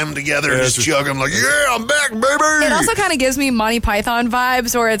 I slam them together and just chug them. Like, yeah, I'm back, baby. It also kind of gives me Monty Python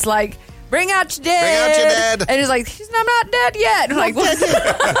vibes, where it's like, bring out your dad. Bring out your dad. And it's like, I'm not dead yet. I'm like, what?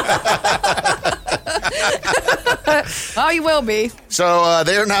 Oh, you will be. So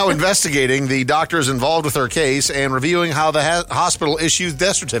they are now investigating the doctors involved with her case and reviewing how the hospital issues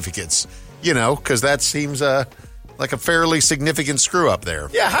death certificates. You know, because that seems like a fairly significant screw up there.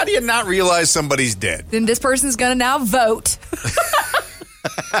 Yeah, how do you not realize somebody's dead? Then this person's going to now vote.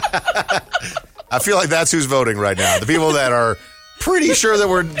 I feel like that's who's voting right now. The people that are pretty sure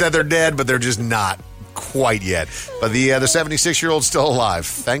that they're dead, but they're just not quite yet. But the 76-year-old's still alive,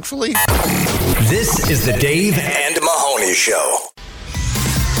 thankfully. This is the Dave and Mahoney Show.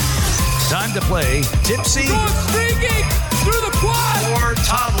 Time to play Tipsy Streaking through the quad. or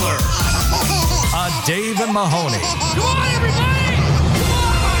Toddler on Dave and Mahoney. Come on, everybody. Come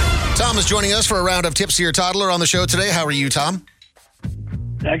on. Tom is joining us for a round of Tipsy or Toddler on the show today. How are you, Tom?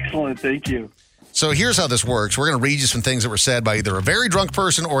 Excellent, thank you. So here's how this works. We're going to read you some things that were said by either a very drunk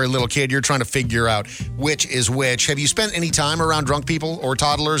person or a little kid. You're trying to figure out which is which. Have you spent any time around drunk people or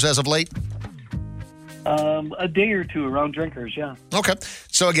toddlers as of late? A day or two around drinkers, yeah. Okay.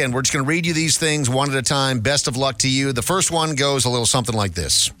 So again, we're just going to read you these things one at a time. Best of luck to you. The first one goes a little something like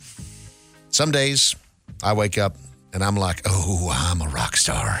this. Some days I wake up and I'm like, oh, I'm a rock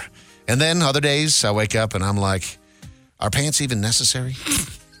star. And then other days I wake up and I'm like, are pants even necessary?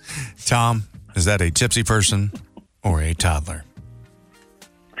 Tom, is that a tipsy person or a toddler?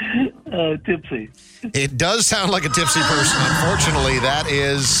 Tipsy. It does sound like a tipsy person. Unfortunately, that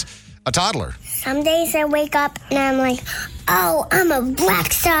is a toddler. Some days I wake up and I'm like, oh, I'm a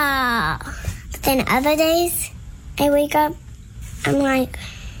black star. But then other days I wake up, I'm like,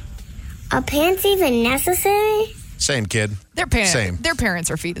 are pants even necessary? Same kid. Their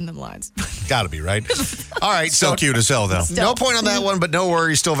parents are feeding them lines. Got to be, right? All right. So cute as hell, though. No point on that one, but no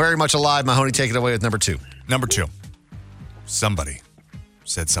worries. Still very much alive. Mahoney, take it away with number 2. Number 2. Somebody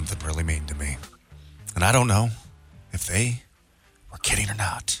said something really mean to me. And I don't know if they were kidding or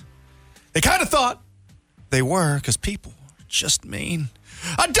not. They kind of thought they were because people are just mean.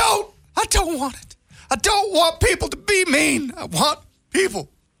 I don't want it. I don't want people to be mean. I want people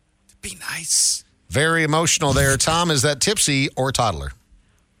to be nice. Very emotional there. Tom, is that tipsy or toddler?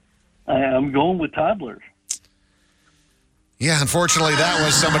 I'm going with toddler. Yeah, unfortunately, that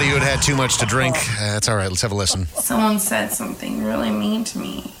was somebody who had too much to drink. That's all right. Let's have a listen. Someone said something really mean to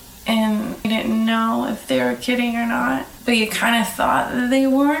me, and you didn't know if they were kidding or not, but you kind of thought that they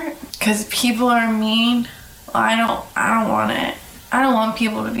weren't, because people are mean. Well, I don't want it. I don't want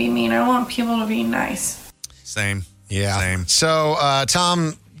people to be mean. I want people to be nice. Same. Yeah. Same. So,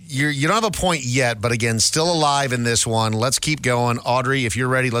 Tom, you don't have a point yet, but again, still alive in this one. Let's keep going. Audrey, if you're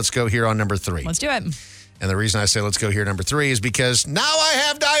ready, let's go here on number 3. Let's do it. And the reason I say let's go here number 3 is because now I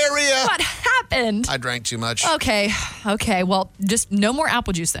have diarrhea. What happened? I drank too much. Okay. Well, just no more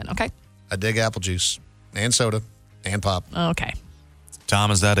apple juice then, okay? I dig apple juice and soda and pop. Okay.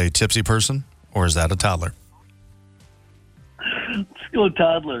 Tom, is that a tipsy person or is that a toddler? Let's go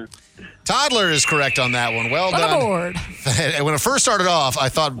toddler. Toddler is correct on that one. Well done. On the board. When it first started off, I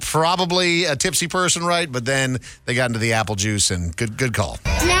thought probably a tipsy person, right? But then they got into the apple juice, and good call.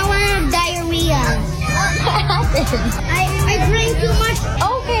 Now I have diarrhea. What happened? I drank too much.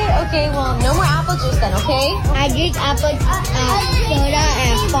 Okay, well, no more apple juice then, okay? I drink apple soda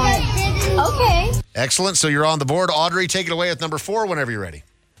and fart. Okay. Excellent. So you're on the board. Audrey, take it away with number 4 whenever you're ready.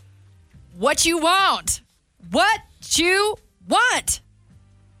 What you want? What you want?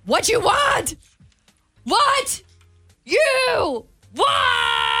 What you want? What you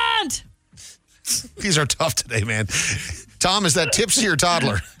want? These are tough today, man. Tom, is that tipsy or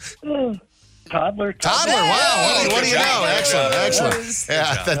toddler? Toddler. Wow. What do you know? Excellent.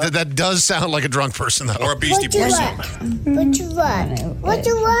 Yeah, that does sound like a drunk person, though. Or a beastie boy. What you want? What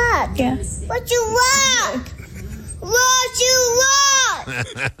you want? Yes. What you want? What you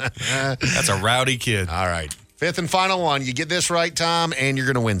want? That's a rowdy kid. All right. 5th and final one. You get this right, Tom, and you're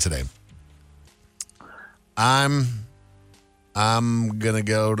going to win today. I'm going to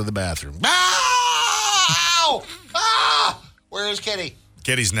go to the bathroom. Ow! Ah! Where is Kitty?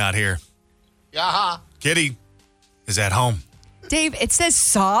 Kitty's not here. Yeah. Kitty is at home. Dave, it says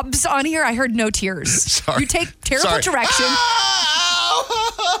sobs on here. I heard no tears. Sorry. You take terrible direction.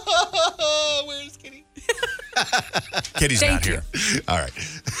 Where's Kitty? Kitty's not here. All right.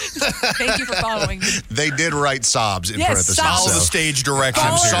 Thank you for following me. They did write sobs in parentheses. Follow so. the stage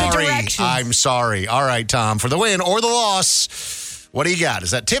directions. I'm sorry. All right, Tom. For the win or the loss, what do you got?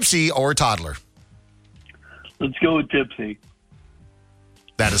 Is that tipsy or toddler? Let's go with tipsy.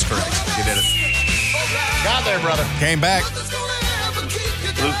 That is correct. You did it. Got there, brother. Came back.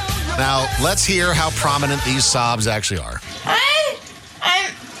 Now, let's hear how prominent these sobs actually are. I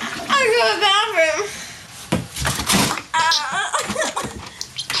go to the bathroom.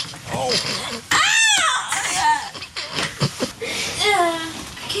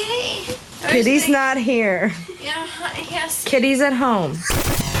 Kitty? Kitty's not here. Yeah, yes. Kitty's at home.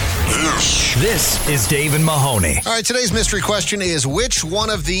 This is Dave and Mahoney. All right, today's mystery question is, which one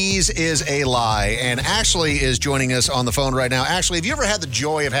of these is a lie? And Ashley is joining us on the phone right now. Ashley, have you ever had the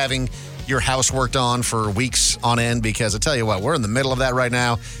joy of having your house worked on for weeks on end? Because I tell you what, we're in the middle of that right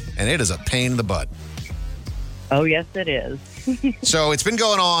now, and it is a pain in the butt. Oh, yes, it is. So it's been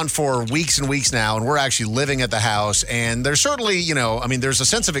going on for weeks and weeks now, and we're actually living at the house. And there's certainly, there's a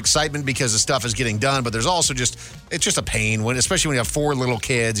sense of excitement because the stuff is getting done, but there's also it's just a pain, especially when you have 4 little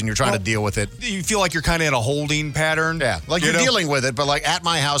kids and you're trying to deal with it. You feel like you're kind of in a holding pattern. Yeah, like you're dealing with it, but like at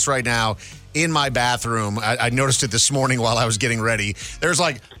my house right now, in my bathroom, I noticed it this morning while I was getting ready. There's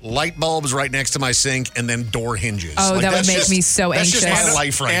like light bulbs right next to my sink and then door hinges. Oh, like, that would make me so anxious. That's just my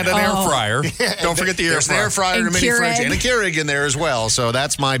life right and now. And an air fryer. Don't forget the air fryer. There's an air fryer and a mini Keurig. fridge and a Keurig in there as well. So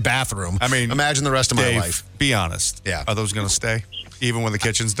that's my bathroom. I mean, imagine the rest of Dave, my life. Be honest. Yeah. Are those going to stay? Even when the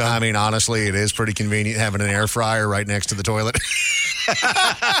kitchen's done? I mean, honestly, it is pretty convenient having an air fryer right next to the toilet.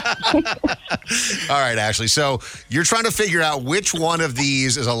 All right, Ashley. So you're trying to figure out which one of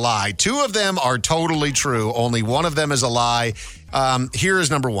these is a lie. 2 of them are totally true. Only one of them is a lie. Here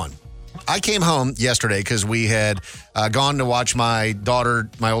is number 1. I came home yesterday because we had gone to watch my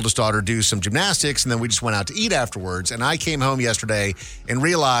oldest daughter, do some gymnastics, and then we just went out to eat afterwards. And I came home yesterday and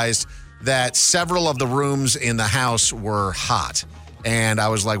realized that several of the rooms in the house were hot. And I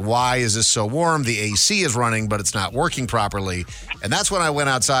was like, why is this so warm? The AC is running, but it's not working properly. And that's when I went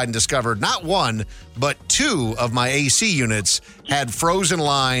outside and discovered not one, but two of my AC units had frozen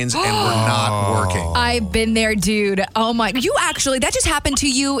lines and were not working. I've been there, dude. Oh my! That just happened to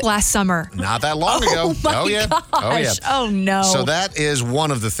you last summer. Not that long ago. Oh my Gosh. Oh yeah. Oh no. So that is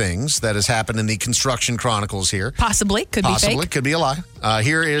one of the things that has happened in the Construction Chronicles here. Possibly. Could be fake. Could be a lie.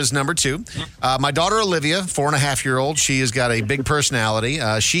 Here is number 2. My daughter Olivia, 4.5-year-old. She has got a big personality.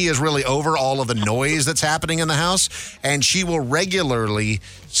 She is really over all of the noise that's happening in the house, and she will regularly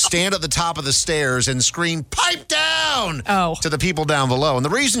stand at the top of the stairs and scream, "Pipe down!" to the people down below. And the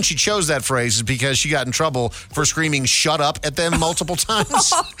reason she chose that phrase is because she got in trouble for screaming "shut up" at them multiple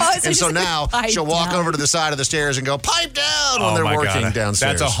times. And so now she'll walk over to the side of the stairs and go, "Pipe down," when they're working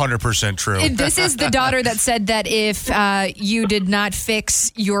downstairs. That's 100% true. This is the daughter that said that if you did not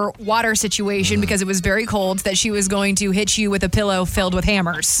fix your water situation because it was very cold, that she was going to hit you with a pillow filled with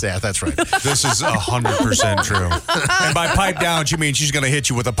hammers. Yeah, that's right. This is 100% true. And by pipe down, she means she's going to hit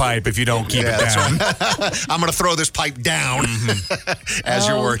you with a pipe if you don't keep it down. Right. I'm going to throw this pipe down as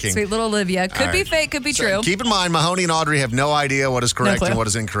you're working. Sweet little Olivia. Could be fake, could be true. Keep in mind, Mahoney and Audrey have no idea what is correct and what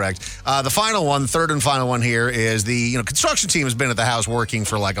is incorrect. The final one, third and final one here, is the construction team has been at the house working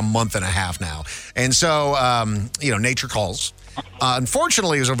for like a month and a half now. And so, nature calls.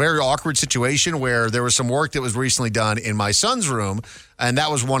 Unfortunately, it was a very awkward situation where there was some work that was recently done in my son's room, and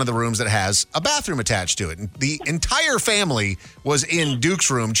that was one of the rooms that has a bathroom attached to it. And the entire family was in Duke's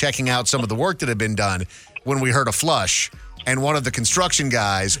room checking out some of the work that had been done when we heard a flush, and one of the construction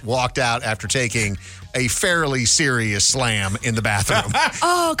guys walked out after taking a fairly serious slam in the bathroom.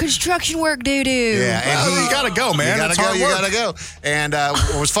 Oh, construction work doo-doo. Yeah, and you gotta go, man. You gotta go. And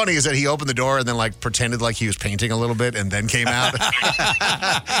what was funny is that he opened the door and then pretended like he was painting a little bit and then came out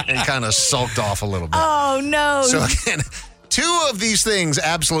and kind of sulked off a little bit. Oh, no. So again, two of these things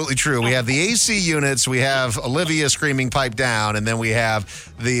absolutely true. We have the AC units, we have Olivia screaming "pipe down," and then we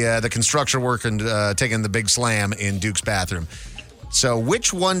have the construction work and taking the big slam in Duke's bathroom. So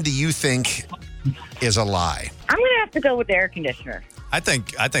which one do you think is a lie? I'm going to have to go with the air conditioner. I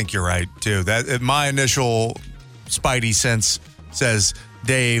think you're right too. That my initial spidey sense says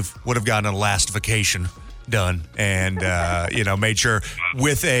Dave would have gotten a last vacation done and made sure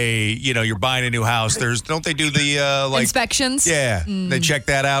with you're buying a new house. Don't they do the inspections? Yeah, they check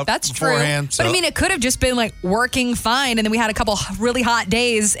that out. That's beforehand. True. But it could have just been working fine, and then we had a couple really hot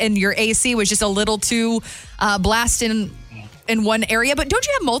days, and your AC was just a little too blasted in one area. But don't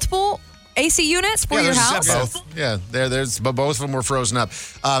you have multiple AC units for your house? Both. Yeah, but both of them were frozen up.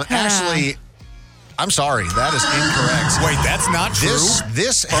 Actually, I'm sorry, that is incorrect. Wait, that's not true?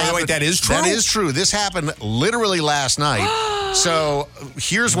 This happened, wait, that is true? That is true. This happened literally last night. So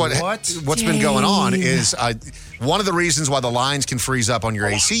here's what's been going on is one of the reasons why the lines can freeze up on your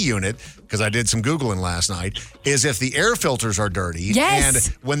AC unit, because I did some Googling last night, is if the air filters are dirty. Yes.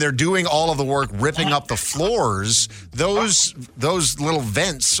 And when they're doing all of the work ripping up the floors, those little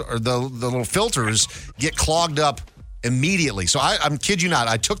vents or the little filters get clogged up immediately. So I'm kid you not,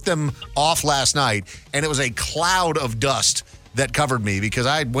 I took them off last night and it was a cloud of dust that covered me because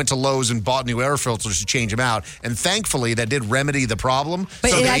I went to Lowe's and bought new air filters to change them out. And thankfully that did remedy the problem.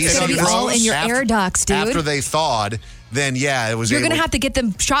 But it's going to be all in your air ducts, dude. After they thawed, then it was. You're going to have to get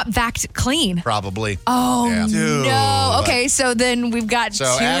them shop vac clean. Probably. Oh, yeah. no. Okay, so then we've got two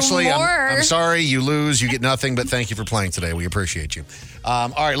Ashley, more. I'm sorry, you lose. You get nothing, but thank you for playing today. We appreciate you. All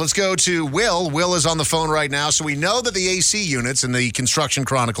right, let's go to Will. Will is on the phone right now. So we know that the AC units in the Construction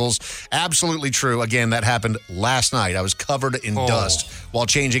Chronicles, absolutely true. Again, that happened last night. I was covered in dust while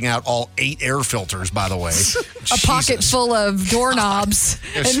changing out all 8 air filters, by the way. A pocket full of doorknobs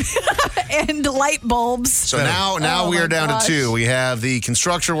and light bulbs. So now we are down to 2. We have the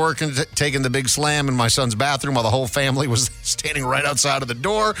construction work and taking the big slam in my son's bathroom while the whole family was standing right outside of the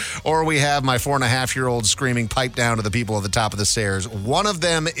door. Or we have my 4.5-year-old screaming "pipe down" to the people at the top of the stairs. One of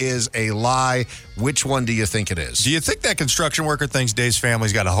them is a lie. Which one do you think it is? Do you think that construction worker thinks Dave's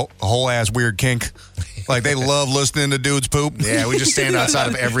family's got a whole ass weird kink? Like they love listening to dudes poop? Yeah, we just stand outside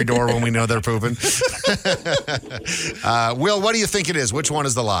of every door when we know they're pooping. Will, what do you think it is? Which one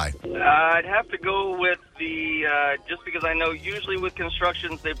is the lie? I'd have to go with just because I know usually with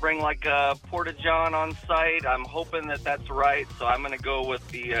constructions they bring like a porta-john on site. I'm hoping that that's right, so I'm going to go with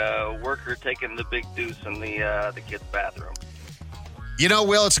the worker taking the big deuce in the kid's bathroom. You know,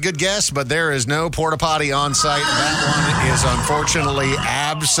 Will, it's a good guess, but there is no porta potty on site. That one is unfortunately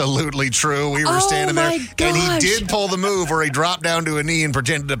absolutely true. We were standing there, and he did pull the move where he dropped down to a knee and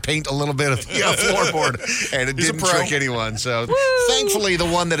pretended to paint a little bit of the floorboard, and it didn't trick anyone. So thankfully, the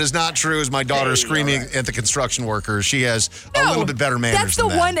one that is not true is my daughter screaming at the construction workers. She has a little bit better manners That's the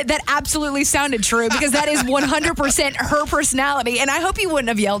than that. one that absolutely sounded true because that is 100% her personality. And I hope you wouldn't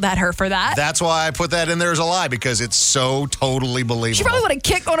have yelled at her for that. That's why I put that in there as a lie, because it's so totally believable. She probably would have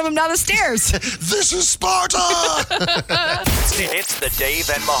kicked one of them down the stairs. This is Sparta! It's the Dave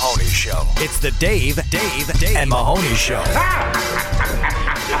and Mahoney Show. It's the Dave and Mahoney Show.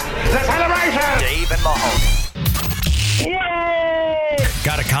 The celebration! Dave and Mahoney.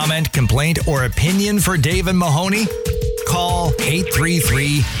 Got a comment, complaint, or opinion for Dave and Mahoney? Call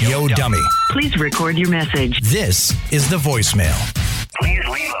 833-YO-DUMMY. Please record your message. This is the voicemail. Please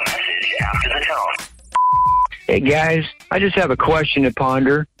leave a message after the tone. Hey guys, I just have a question to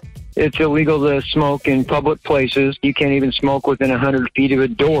ponder. It's illegal to smoke in public places. You can't even smoke within 100 feet of a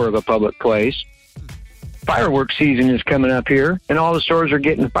door of a public place. Fireworks season is coming up here, and all the stores are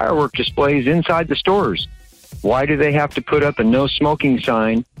getting firework displays inside the stores. Why do they have to put up a no smoking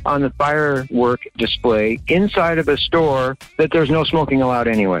sign on the firework display inside of a store that there's no smoking allowed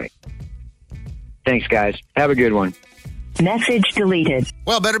anyway? Thanks, guys. Have a good one. Message deleted.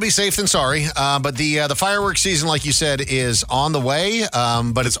 Well, better be safe than sorry. But the fireworks season, like you said, is on the way,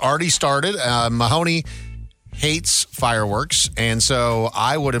 but it's already started. Mahoney hates fireworks, and so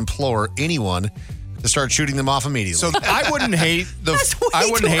I would implore anyone to start shooting them off immediately. So I wouldn't hate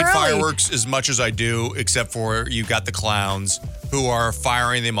early. fireworks as much as I do, except for you got the clowns who are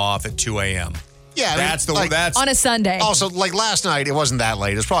firing them off at 2 a.m. Yeah, that's on a Sunday. Also, like last night, it wasn't that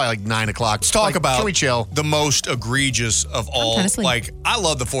late. It was probably like 9 o'clock. Let's talk about Can we chill? The most egregious of all. trying to sleep. Like, I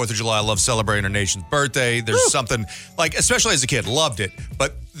love the 4th of July. I love celebrating our nation's birthday. There's something, like, especially as a kid, loved it.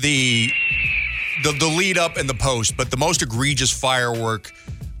 But the lead up and the post, but the most egregious firework,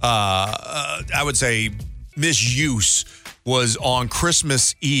 I would say, misuse was on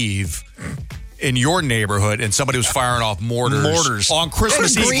Christmas Eve in your neighborhood, and somebody was firing off mortars on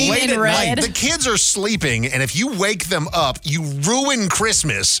Christmas Eve green late and at red. night. The kids are sleeping, and if you wake them up, you ruin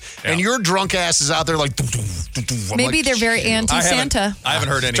Christmas, and your drunk ass is out there like... I'm Maybe like, they're very anti-Santa. I haven't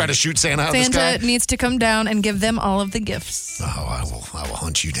heard any. Trying to shoot Santa out of the sky? Santa needs to come down and give them all of the gifts. Oh, I will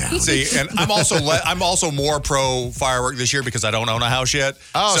hunt you down. See, and I'm also more pro firework this year because I don't own a house yet.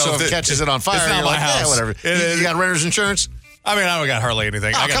 Oh, so if it catches it on fire, it's not you're my like, house. yeah, whatever. You got renter's insurance? I mean, I don't got hardly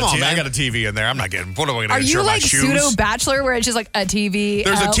anything. Oh, I come on, man. I got a TV in there. I'm not getting. What am I going to Are insure you my like shoes? pseudo-bachelor where it's just like a TV,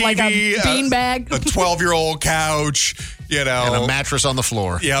 There's a TV, like a beanbag? a 12-year-old couch, And a mattress on the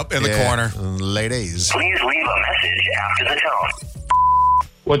floor. Yep, in the corner. Ladies. Please leave a message after the tone.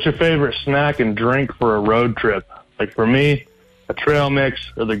 What's your favorite snack and drink for a road trip? Like for me, a trail mix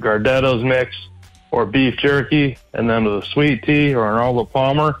or the Gardetto's mix or beef jerky, and then with a sweet tea or an Arnold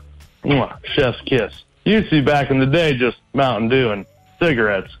Palmer. Mwah, chef's kiss. Used to be back in the day just Mountain Dew and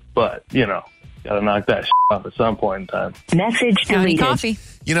cigarettes, but, gotta knock that off at some point in time. Message deleted. Coffee.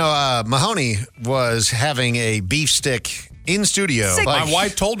 Mahoney was having a beef stick in studio. My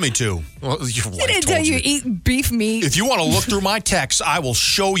wife told me to. Well, your She wife didn't told tell you eat beef meat. If you want to look through my texts, I will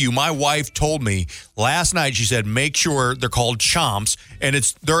show you. My wife told me last night, she said, make sure they're called chomps. And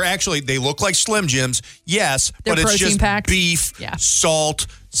they look like Slim Jims, yes, They're but it's protein just packed. beef, salt,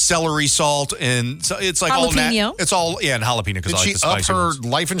 celery salt, and so it's like jalapeno. It's all, and jalapeno because Did I like she the up spicy her ones.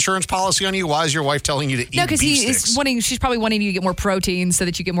 life insurance policy on you? Why is your wife telling you to eat No, because beef sticks? she's probably wanting you to get more protein so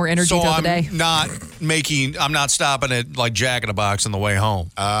that you get more energy So throughout the day. I'm not stopping at like Jack in the Box on the way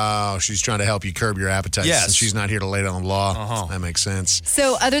home. Oh, she's trying to help you curb your appetite. Yes. Since she's not here to lay down the law. That makes sense.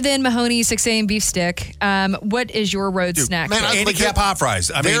 So other than Mahoney's 6 a.m. beef stick, what is your road snack? Man, handicap hot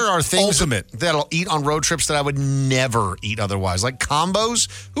fries. I mean, there are things ultimate. that I'll eat on road trips that I would never eat otherwise. Like combos.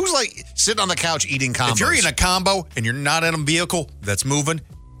 Who's like sitting on the couch eating combos? If you're eating a combo and you're not in a vehicle that's moving,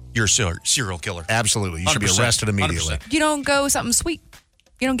 you're a serial killer. Absolutely. You should be 100%. arrested immediately. 100%. You don't go something sweet.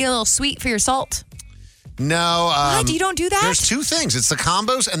 You don't get a little sweet for your salt. No. What? You don't do that? There's two things. It's the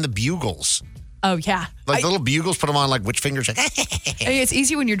combos and the bugles. Oh, yeah. Like the little bugles, put them on like which fingers? I mean, it's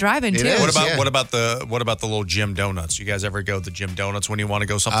easy when you're driving, too. What about the little Jim Donuts? You guys ever go to the Jim Donuts when you want to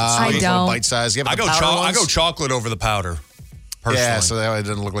go something I sweet? don't. Bite size. You have I the go powder ones? I go chocolate over the powder. Personally. Yeah, so that way it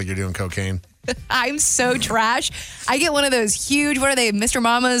doesn't look like you're doing cocaine. I'm so trash. I get one of those huge, what are they, Mr.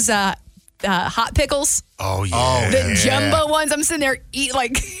 Mama's hot pickles? Oh, yeah. The jumbo ones. I'm sitting there eat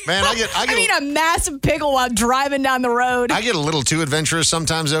like, Man, I mean, a massive pickle while driving down the road. I get a little too adventurous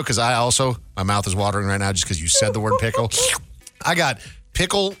sometimes, though, because my mouth is watering right now just because you said the word pickle. I got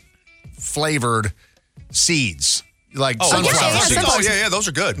pickle flavored seeds. Like sunflower yeah, seeds. sunflower Yeah, those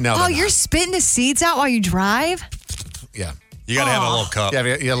are good. No, Oh, you're spitting the seeds out while you drive? Yeah. You got to have a little cup. Yeah,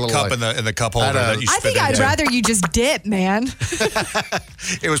 a little cup in the cup holder that you spit I think I'd into. rather you just dip, man.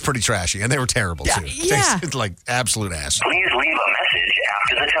 It was pretty trashy, and they were terrible, too. Yeah. Tasted like absolute ass. Please leave a message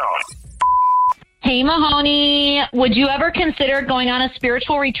after the tone. Hey, Mahoney, would you ever consider going on a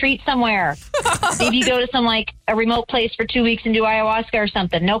spiritual retreat somewhere? Maybe you go to some, like, a remote place for 2 weeks and do ayahuasca or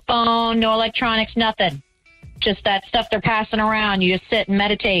something. No phone, no electronics, nothing. Just that stuff they're passing around. You just sit and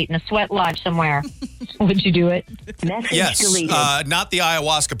meditate in a sweat lodge somewhere. Would you do it? Message Yes, deleted. not the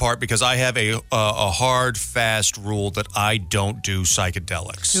ayahuasca part because I have a hard, fast rule that I don't do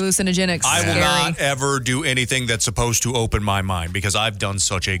psychedelics. Hallucinogenics. I will Scary. not ever do anything that's supposed to open my mind because I've done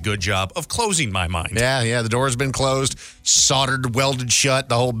such a good job of closing my mind. Yeah, the door's been closed, soldered, welded shut,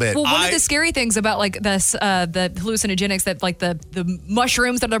 the whole bit. Well, one of the scary things about like this, the hallucinogenics that like the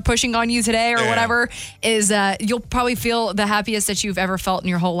mushrooms that they're pushing on you today or whatever is you'll probably feel the happiest that you've ever felt in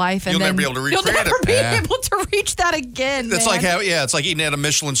your whole life, and You'll then never be able to you'll recreate never it. be Yeah. able to reach that again. It's man. like it's like eating at a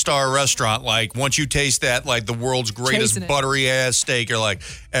Michelin star restaurant. Like once you taste that, like the world's greatest Chasing it. buttery ass steak, you're like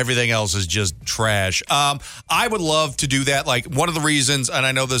everything else is just trash. I would love to do that. Like one of the reasons, and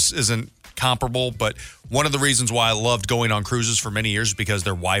I know this isn't comparable, but one of the reasons why I loved going on cruises for many years is because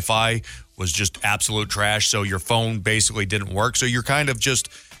their Wi-Fi was just absolute trash. So your phone basically didn't work. So you're kind of just,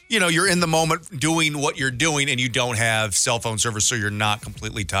 you're in the moment doing what you're doing and you don't have cell phone service. So you're not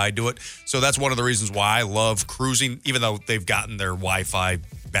completely tied to it. So that's one of the reasons why I love cruising, even though they've gotten their Wi-Fi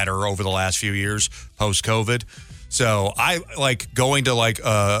better over the last few years post-COVID. So I like going to like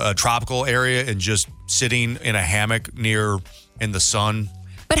a tropical area and just sitting in a hammock in the sun.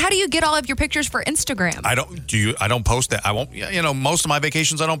 But how do you get all of your pictures for Instagram? I don't post that. I won't. Most of my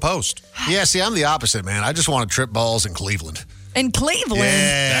vacations I don't post. Yeah, see, I'm the opposite, man. I just want to trip balls in Cleveland. In Cleveland?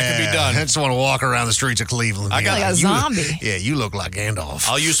 Yeah, that could be done. I just want to walk around the streets of Cleveland. I got like a zombie. Yeah, you look like Gandalf.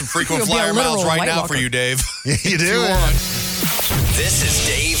 I'll use some frequent You'll be a flyer miles literal right White now Walker. for you, Dave. You do. This is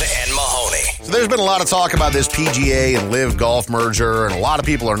Dave and Mahoney. So there's been a lot of talk about this PGA and Live Golf merger, and a lot of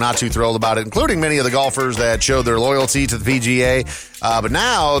people are not too thrilled about it, including many of the golfers that showed their loyalty to the PGA. But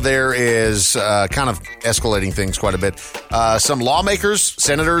now there is kind of escalating things quite a bit. Some lawmakers,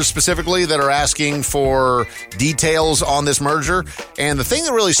 senators specifically, that are asking for details on this merger. And the thing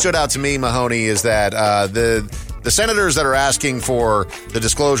that really stood out to me, Mahoney, is that the senators that are asking for the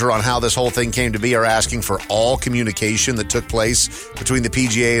disclosure on how this whole thing came to be are asking for all communication that took place between the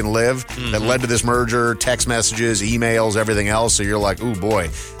PGA and Live that led to this merger, text messages, emails, everything else. So you're like, ooh, boy,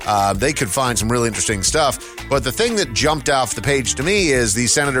 they could find some really interesting stuff. But the thing that jumped off the page to me is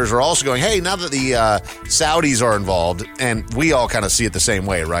these senators are also going, hey, now that the Saudis are involved, and we all kind of see it the same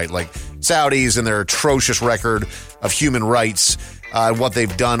way, right? Like Saudis and their atrocious record of human rights, what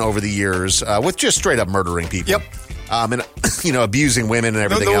they've done over the years with just straight up murdering people. Yep. And, abusing women and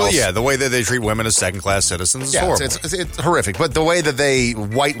everything else. Yeah, the way that they treat women as second-class citizens is horrible. It's horrific. But the way that they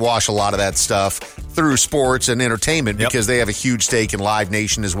whitewash a lot of that stuff through sports and entertainment, because they have a huge stake in Live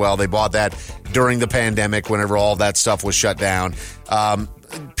Nation as well. They bought that during the pandemic whenever all that stuff was shut down.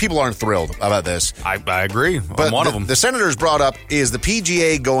 People aren't thrilled about this. I agree. But I'm one of them. The senators brought up, is the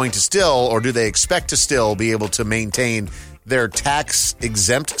PGA going to still, or do they expect to still be able to maintain their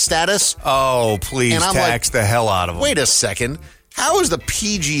tax-exempt status? Oh, please tax the hell out of them. Wait a second. How is the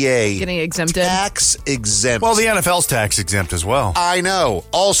PGA getting exempted? Tax exempt. Well, the NFL's tax exempt as well. I know.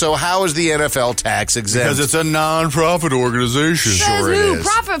 Also, how is the NFL tax exempt? Because it's a non-profit organization. Sure it is.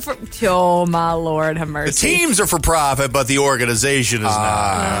 Profit for, oh my Lord, have mercy. The teams are for profit, but the organization is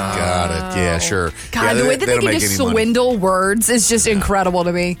not. Got it. Yeah, sure. God, yeah, the way that they don't can make just any money. swindle words is just incredible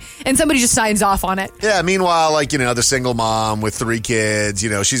to me. And somebody just signs off on it. Yeah, meanwhile, the single mom with 3 kids,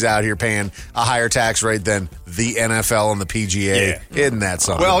 she's out here paying a higher tax rate than the NFL and the PGA. Yeah. Isn't that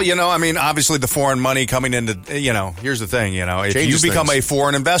something? Well, obviously the foreign money coming into, here's the thing, if Changes you become things. a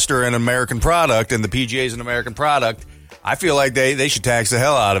foreign investor in an American product and the PGA is an American product, I feel like they should tax the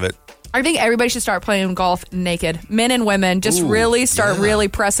hell out of it. I think everybody should start playing golf naked. Men and women just really start really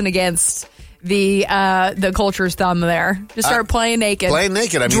pressing against the culture's thumb there. Just start playing naked. Playing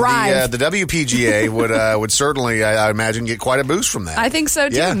naked. I mean, Drive. the WPGA would certainly, I imagine, get quite a boost from that. I think so,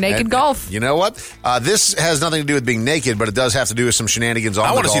 too. Yeah, Naked golf. You know what? This has nothing to do with being naked, but it does have to do with some shenanigans on the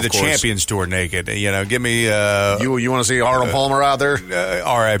golf course. I want to see the Champions Tour naked. Give me... you want to see Arnold Palmer out there?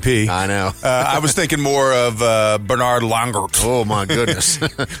 R.I.P. I know. I was thinking more of Bernard Langer. Oh, my goodness.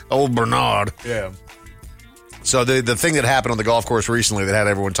 Old Bernard. Yeah. So the thing that happened on the golf course recently that had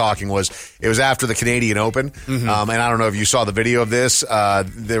everyone talking was it was after the Canadian Open. And I don't know if you saw the video of this.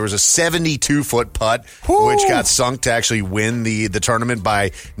 There was a 72-foot putt which got sunk to actually win the tournament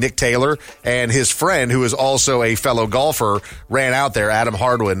by Nick Taylor. And his friend, who is also a fellow golfer, ran out there,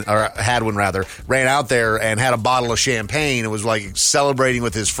 Hadwin, ran out there and had a bottle of champagne and was like celebrating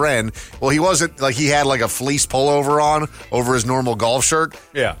with his friend. Well, he wasn't like he had like a fleece pullover on over his normal golf shirt.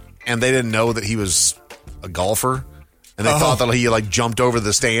 Yeah. And they didn't know that he was a golfer, and they thought that he like jumped over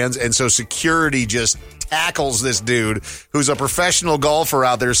the stands, and so security just tackles this dude who's a professional golfer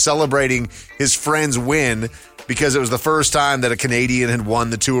out there celebrating his friend's win because it was the first time that a Canadian had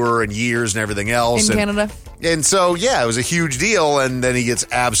won the tour in years and everything else. In Canada. And so, yeah, it was a huge deal, and then he gets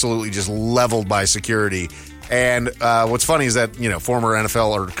absolutely just leveled by security. And what's funny is that, former NFL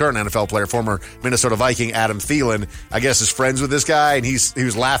or current NFL player, former Minnesota Viking, Adam Thielen, I guess is friends with this guy. And he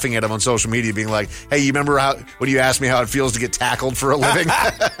was laughing at him on social media being like, hey, you remember when you asked me how it feels to get tackled for a living?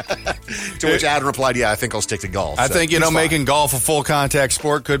 To which Adam replied, yeah, I think I'll stick to golf. I think, making golf a full contact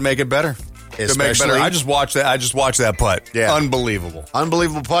sport could make it better. Could make it better. I just watched that putt. Yeah. Unbelievable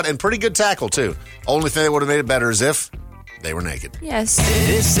putt and pretty good tackle, too. Only thing that would have made it better is if they were naked. Yes.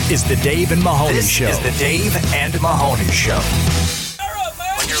 This is the Dave and Mahoney Show. This is the Dave and Mahoney Show.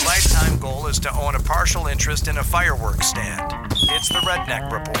 When your lifetime goal is to own a partial interest in a fireworks stand, it's the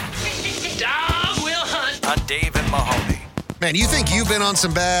Redneck Report. Dog will hunt. On Dave and Mahoney. Man, you think you've been on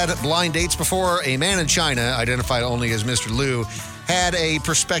some bad blind dates before? A man in China, identified only as Mr. Liu, had a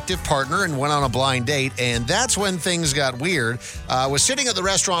prospective partner and went on a blind date, and that's when things got weird. Was sitting at the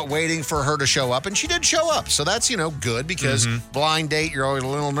restaurant waiting for her to show up, and she did show up. So that's, good because blind date, you're always a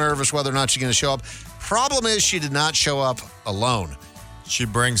little nervous whether or not she's going to show up. Problem is she did not show up alone. She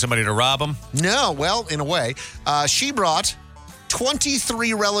bring somebody to rob him? No, well, in a way. She brought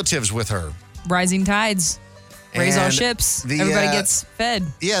 23 relatives with her. Rising tides. Raise all ships. Everybody gets fed.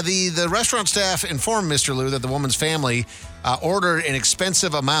 Yeah, the restaurant staff informed Mr. Liu that the woman's family ordered an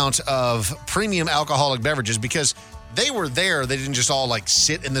expensive amount of premium alcoholic beverages because they were there. They didn't just all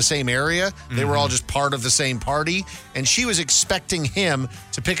sit in the same area. They were all just part of the same party. And she was expecting him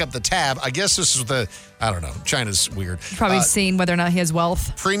to pick up the tab. I guess this is I don't know. China's weird. Probably seeing whether or not he has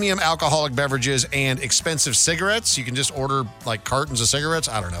wealth. Premium alcoholic beverages and expensive cigarettes. You can just order cartons of cigarettes.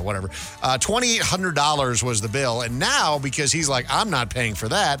 I don't know, whatever. $2,800 was the bill. And now, because he's like, I'm not paying for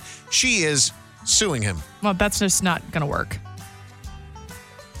that, she is suing him. Well, that's just not going to work.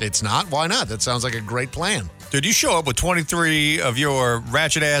 It's not? Why not? That sounds like a great plan. Did you show up with 23 of your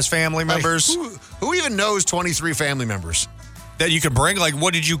ratchet-ass family members? Who even knows 23 family members? That you could bring?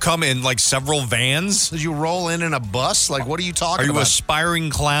 What did you come in, several vans? Did you roll in a bus? What are you talking about? Are you aspiring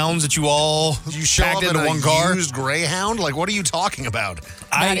clowns that you all packed into one car? Used Greyhound? What are you talking about?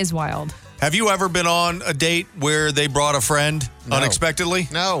 That is wild. Have you ever been on a date where they brought a friend unexpectedly?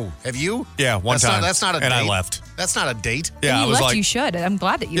 No. Have you? Yeah, one time. That's not a date. And I left. That's not a date. Yeah, I was left, you should. I'm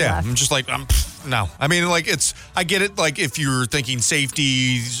glad that you left. I'm just no. I mean, I get it, if you're thinking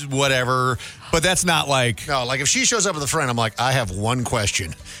safety, whatever, but that's not No, if she shows up with a friend, I'm like, I have one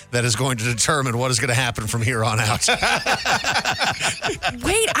question that is going to determine what is going to happen from here on out. Wait,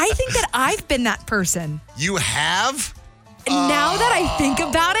 I think that I've been that person. You have? Now that I think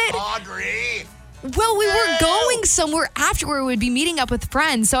about it. Audrey. Well, we were going somewhere after we would be meeting up with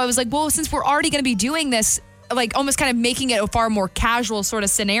friends. So I was like, well, since we're already going to be doing this, almost kind of making it a far more casual sort of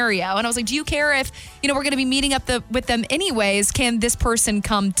scenario. And I was like, do you care if, we're going to be meeting up with them anyways? Can this person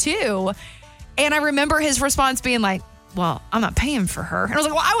come too? And I remember his response being like, well, I'm not paying for her. And I was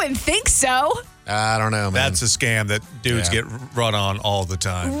like, well, I wouldn't think so. I don't know, man. That's a scam that dudes get run on all the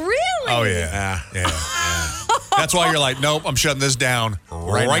time. Really? Oh, yeah. Yeah. That's why you're like, nope, I'm shutting this down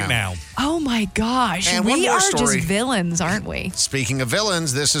right now. Oh, my gosh. And we are just villains, aren't we? Speaking of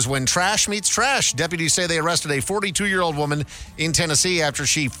villains, this is when trash meets trash. Deputies say they arrested a 42-year-old woman in Tennessee after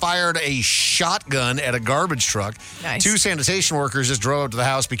she fired a shotgun at a garbage truck. Nice. 2 sanitation workers just drove up to the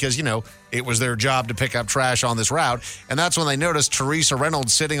house because, it was their job to pick up trash on this route. And that's when they noticed Teresa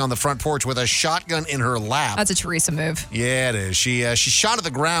Reynolds sitting on the front porch with a shotgun in her lap. That's a Teresa move. Yeah, it is. She shot at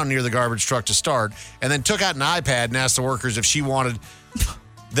the ground near the garbage truck to start and then took out an iPad and asked the workers if she wanted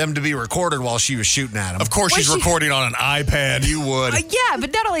them to be recorded while she was shooting at them. Of course she's recording on an iPad. You would. Yeah,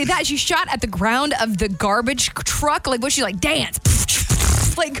 but not only that, she shot at the ground of the garbage truck. Was she dance?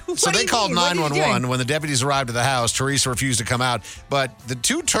 Like, what So do they you called mean? What are you 911. doing? When the deputies arrived at the house, Teresa refused to come out. But the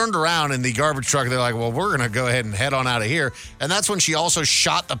two turned around in the garbage truck. They're like, well, we're going to go ahead and head on out of here. And that's when she also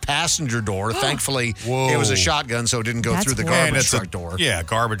shot the passenger door. Thankfully, it was a shotgun, so it didn't go through the garbage truck door. Yeah,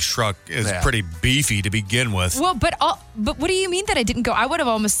 garbage truck is pretty beefy to begin with. Well, but what do you mean that it didn't go? I would have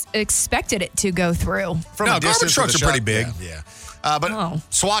almost expected it to go through. Garbage trucks are pretty big. Yeah. But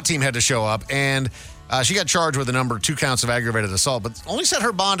SWAT team had to show up, and she got charged with 2 counts of aggravated assault, but only set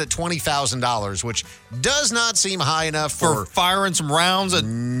her bond at $20,000, which does not seem high enough for firing some rounds at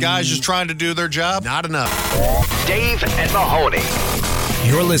guys just trying to do their job. Not enough. Dave and Mahoney.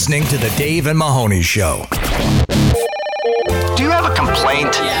 You're listening to the Dave and Mahoney Show. Do you have a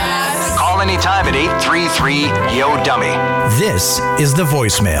complaint? Yes. Call anytime at 833-YO-DUMMY. This is the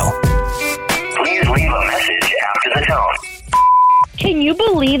voicemail. Please leave a message after the tone. Can you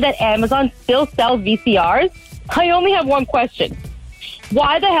believe that Amazon still sells VCRs? I only have one question.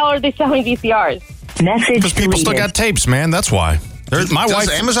 Why the hell are they selling VCRs? Message Because people still got tapes, man. That's why. Does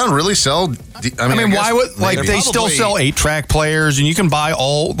Amazon really sell? I mean, why would they still sell 8-track players, and you can buy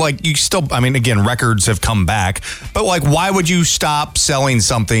all again, records have come back, but why would you stop selling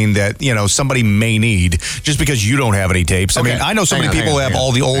something that somebody may need just because you don't have any tapes? I mean, I know so many people have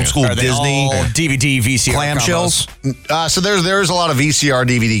all the old school Disney DVD VCR clamshells. So there's a lot of VCR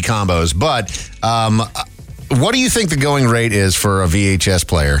DVD combos, but what do you think the going rate is for a VHS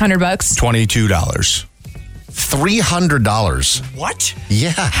player? $100. $22. $300. What?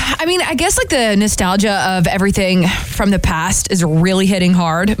 Yeah. I mean, I guess the nostalgia of everything from the past is really hitting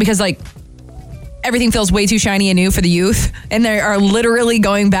hard because everything feels way too shiny and new for the youth, and they are literally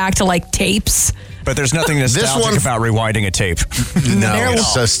going back to tapes. But there's nothing nostalgic about rewinding a tape. No,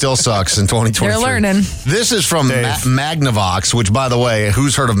 it still sucks in 2023. They're learning. This is from Magnavox, which, by the way,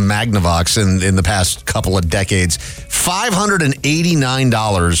 who's heard of Magnavox in the past couple of decades?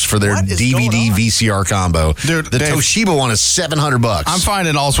 $589 for their DVD VCR combo. Dude, the Dave, Toshiba one is $700. I'm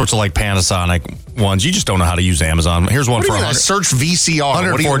finding all sorts of Panasonic ones. You just don't know how to use Amazon. Here's one for search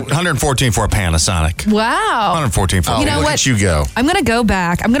VCR. 114 for a Panasonic. Wow. 114 for You know look what? at you go. I'm going to go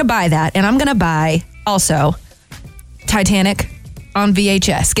back. I'm going to buy that, and I'm going to buy also Titanic on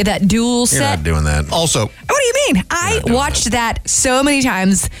VHS. Get that dual set. You're not doing that. Also, what do you mean? I watched that so many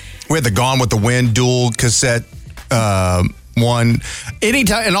times. We had the Gone with the Wind dual cassette one.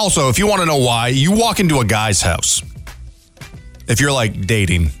 Anytime, and also, if you want to know why, you walk into a guy's house. If you're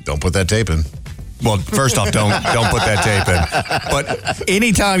dating, don't put that tape in. Well, first off, don't put that tape in. But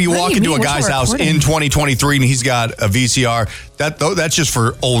anytime you walk into a guy's house in 2023 and he's got a VCR, that's just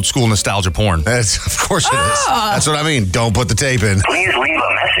for old school nostalgia porn. Of course it is. That's what I mean. Don't put the tape in. Please leave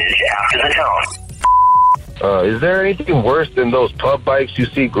a message after the tone. Is there anything worse than those pub bikes you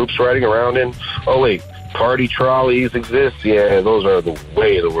see groups riding around in? Oh, wait. Party trolleys exist? Yeah, those are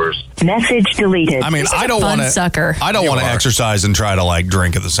way the worst. Message deleted. I mean, I don't want to sucker. I don't want to exercise and try to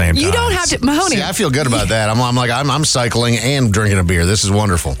drink at the same time. You don't have to, Mahoney. See, I feel good about that. I'm cycling and drinking a beer. This is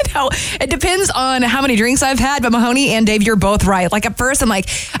wonderful. No, it depends on how many drinks I've had, but Mahoney and Dave, you're both right. At first, I'm a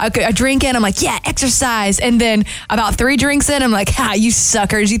drink in, I'm yeah, exercise. And then about 3 drinks in, I'm you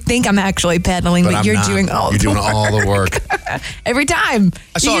suckers. You think I'm actually pedaling, but you're doing all the work. Every time.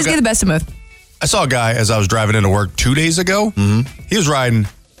 You just get the best of both. I saw a guy as I was driving into work 2 days ago. Mm-hmm. He was riding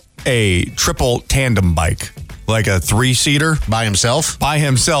a triple tandem bike, like a 3-seater. By himself? By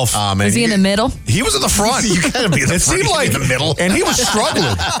himself. Was he in the middle? He was in the front. You gotta be in the front. It seemed like in the middle. And he was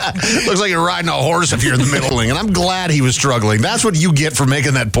struggling. Looks like you're riding a horse if you're in the middle. And I'm glad he was struggling. That's what you get for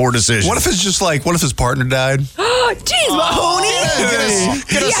making that poor decision. What if it's just what if his partner died? Jeez, Mahoney.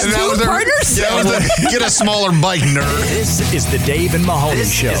 Get two partners? Get a smaller bike, nerd. This is the Dave and Mahoney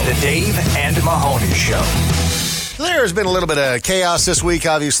Show. This is the Dave and Mahoney Show. There's been a little bit of chaos this week.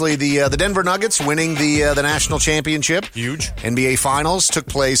 Obviously, the Denver Nuggets winning the national championship. Huge. NBA Finals took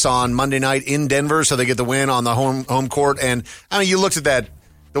place on Monday night in Denver, so they get the win on the home court. And you looked at that,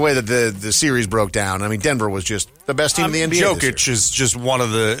 the way that the series broke down. Denver was just the best team in the NBA. Jokic is just one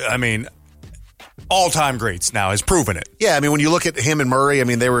of the, all-time greats now, has proven it. Yeah, when you look at him and Murray,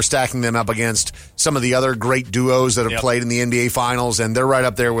 they were stacking them up against some of the other great duos that have played in the NBA Finals, and they're right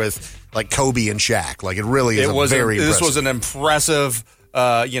up there with Kobe and Shaq. It really is very impressive. This was an impressive,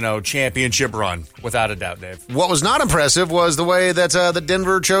 championship run, without a doubt, Dave. What was not impressive was the way that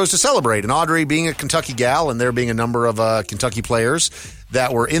Denver chose to celebrate. And Audrey, being a Kentucky gal, and there being a number of Kentucky players,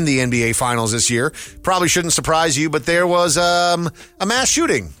 that were in the NBA Finals this year. Probably shouldn't surprise you, but there was a mass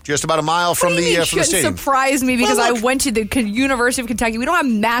shooting just about a mile from the shouldn't stadium. surprise me because I went to the University of Kentucky. We don't have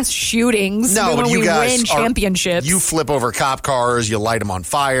mass shootings when we win championships. You flip over cop cars, you light them on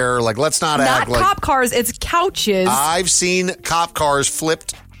fire. Like, let's not act like... Not cop cars, it's couches. I've seen cop cars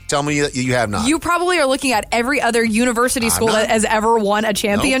flipped. Tell me that you have not. You probably are looking at every other university school that has ever won a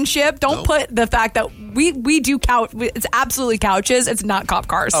championship. Don't put the fact that we do couch. It's absolutely couches. It's not cop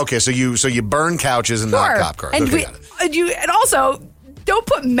cars. Okay, so you burn couches and not cop cars. And, Okay, and also don't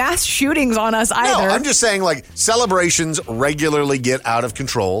put mass shootings on us either. No, I'm just saying, like, celebrations regularly get out of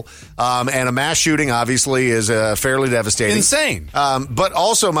control, and a mass shooting obviously is fairly devastating. Insane. But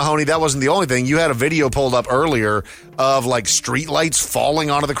also, Mahoney, that wasn't the only thing. You had a video pulled up earlier of, like, streetlights falling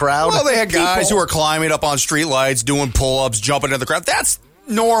onto the crowd. Well, they had guys who were climbing up on streetlights, doing pull-ups, jumping into the crowd. That's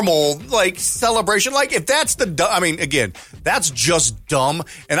normal, like, celebration. Like, if that's again, that's just dumb.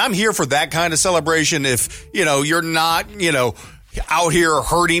 And I'm here for that kind of celebration if, you're not, out here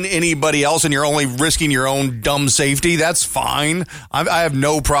hurting anybody else and you're only risking your own dumb safety. That's fine. I have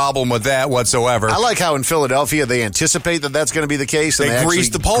no problem with that whatsoever. I like how in Philadelphia they anticipate that that's going to be the case. And they grease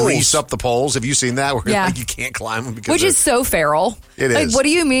the poles. Grease up the poles. Have you seen that? Where you can't climb them because which is so feral. It like, is. What do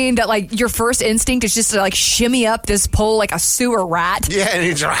you mean that like your first instinct is just to like shimmy up this pole like a sewer rat? Yeah, and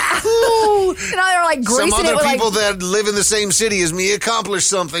you're just, and now they're like greasing some other it with people that live in the same city as me accomplished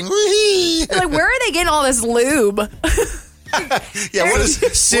something. Like, where are they getting all this lube? Yeah, what is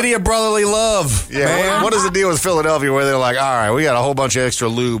City of Brotherly Love? Yeah, man. what is the deal with Philadelphia where they're like, all right, we got a whole bunch of extra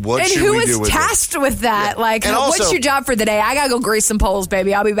lube. What should we do with it? And who is tasked with that? Yeah. Like, what's your job for the day? I gotta go grease some poles,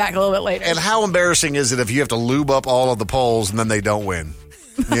 baby. I'll be back a little bit later. And how embarrassing is it if you have to lube up all of the poles and then they don't win?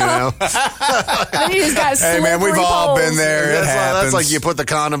 You know? Then you just got hey, man, we've all been there. That's like you put the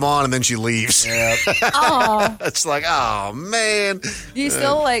condom on and then she leaves. Yep. It's like, oh, man. Do you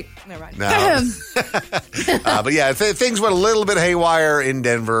still like... Never mind. No. But yeah, things went a little bit haywire in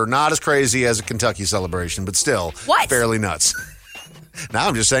Denver. Not as crazy as a Kentucky celebration, but still fairly nuts. Now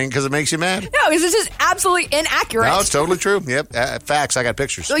I'm just saying because it makes you mad. No, because it's just absolutely inaccurate. No, it's totally true. Yep. Facts. I got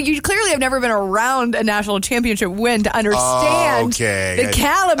pictures. So you clearly have never been around a national championship win to understand the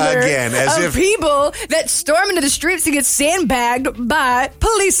caliber of people that storm into the streets to get sandbagged by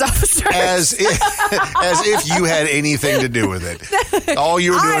police officers. As if you had anything to do with it. All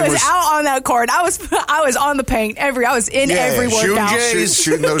you were doing I was out on that court. I was on the paint. I was in every workout.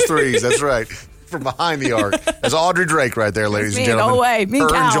 Shooting those threes. That's right. From behind the arc. That's Audrey Drake right there, ladies and gentlemen. No way.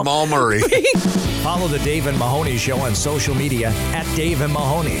 Her and Jamal Murray. Follow the Dave and Mahoney Show on social media at Dave and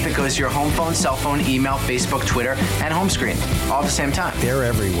Mahoney. It goes to your home phone, cell phone, email, Facebook, Twitter, and home screen all at the same time. They're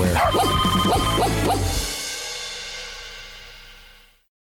everywhere.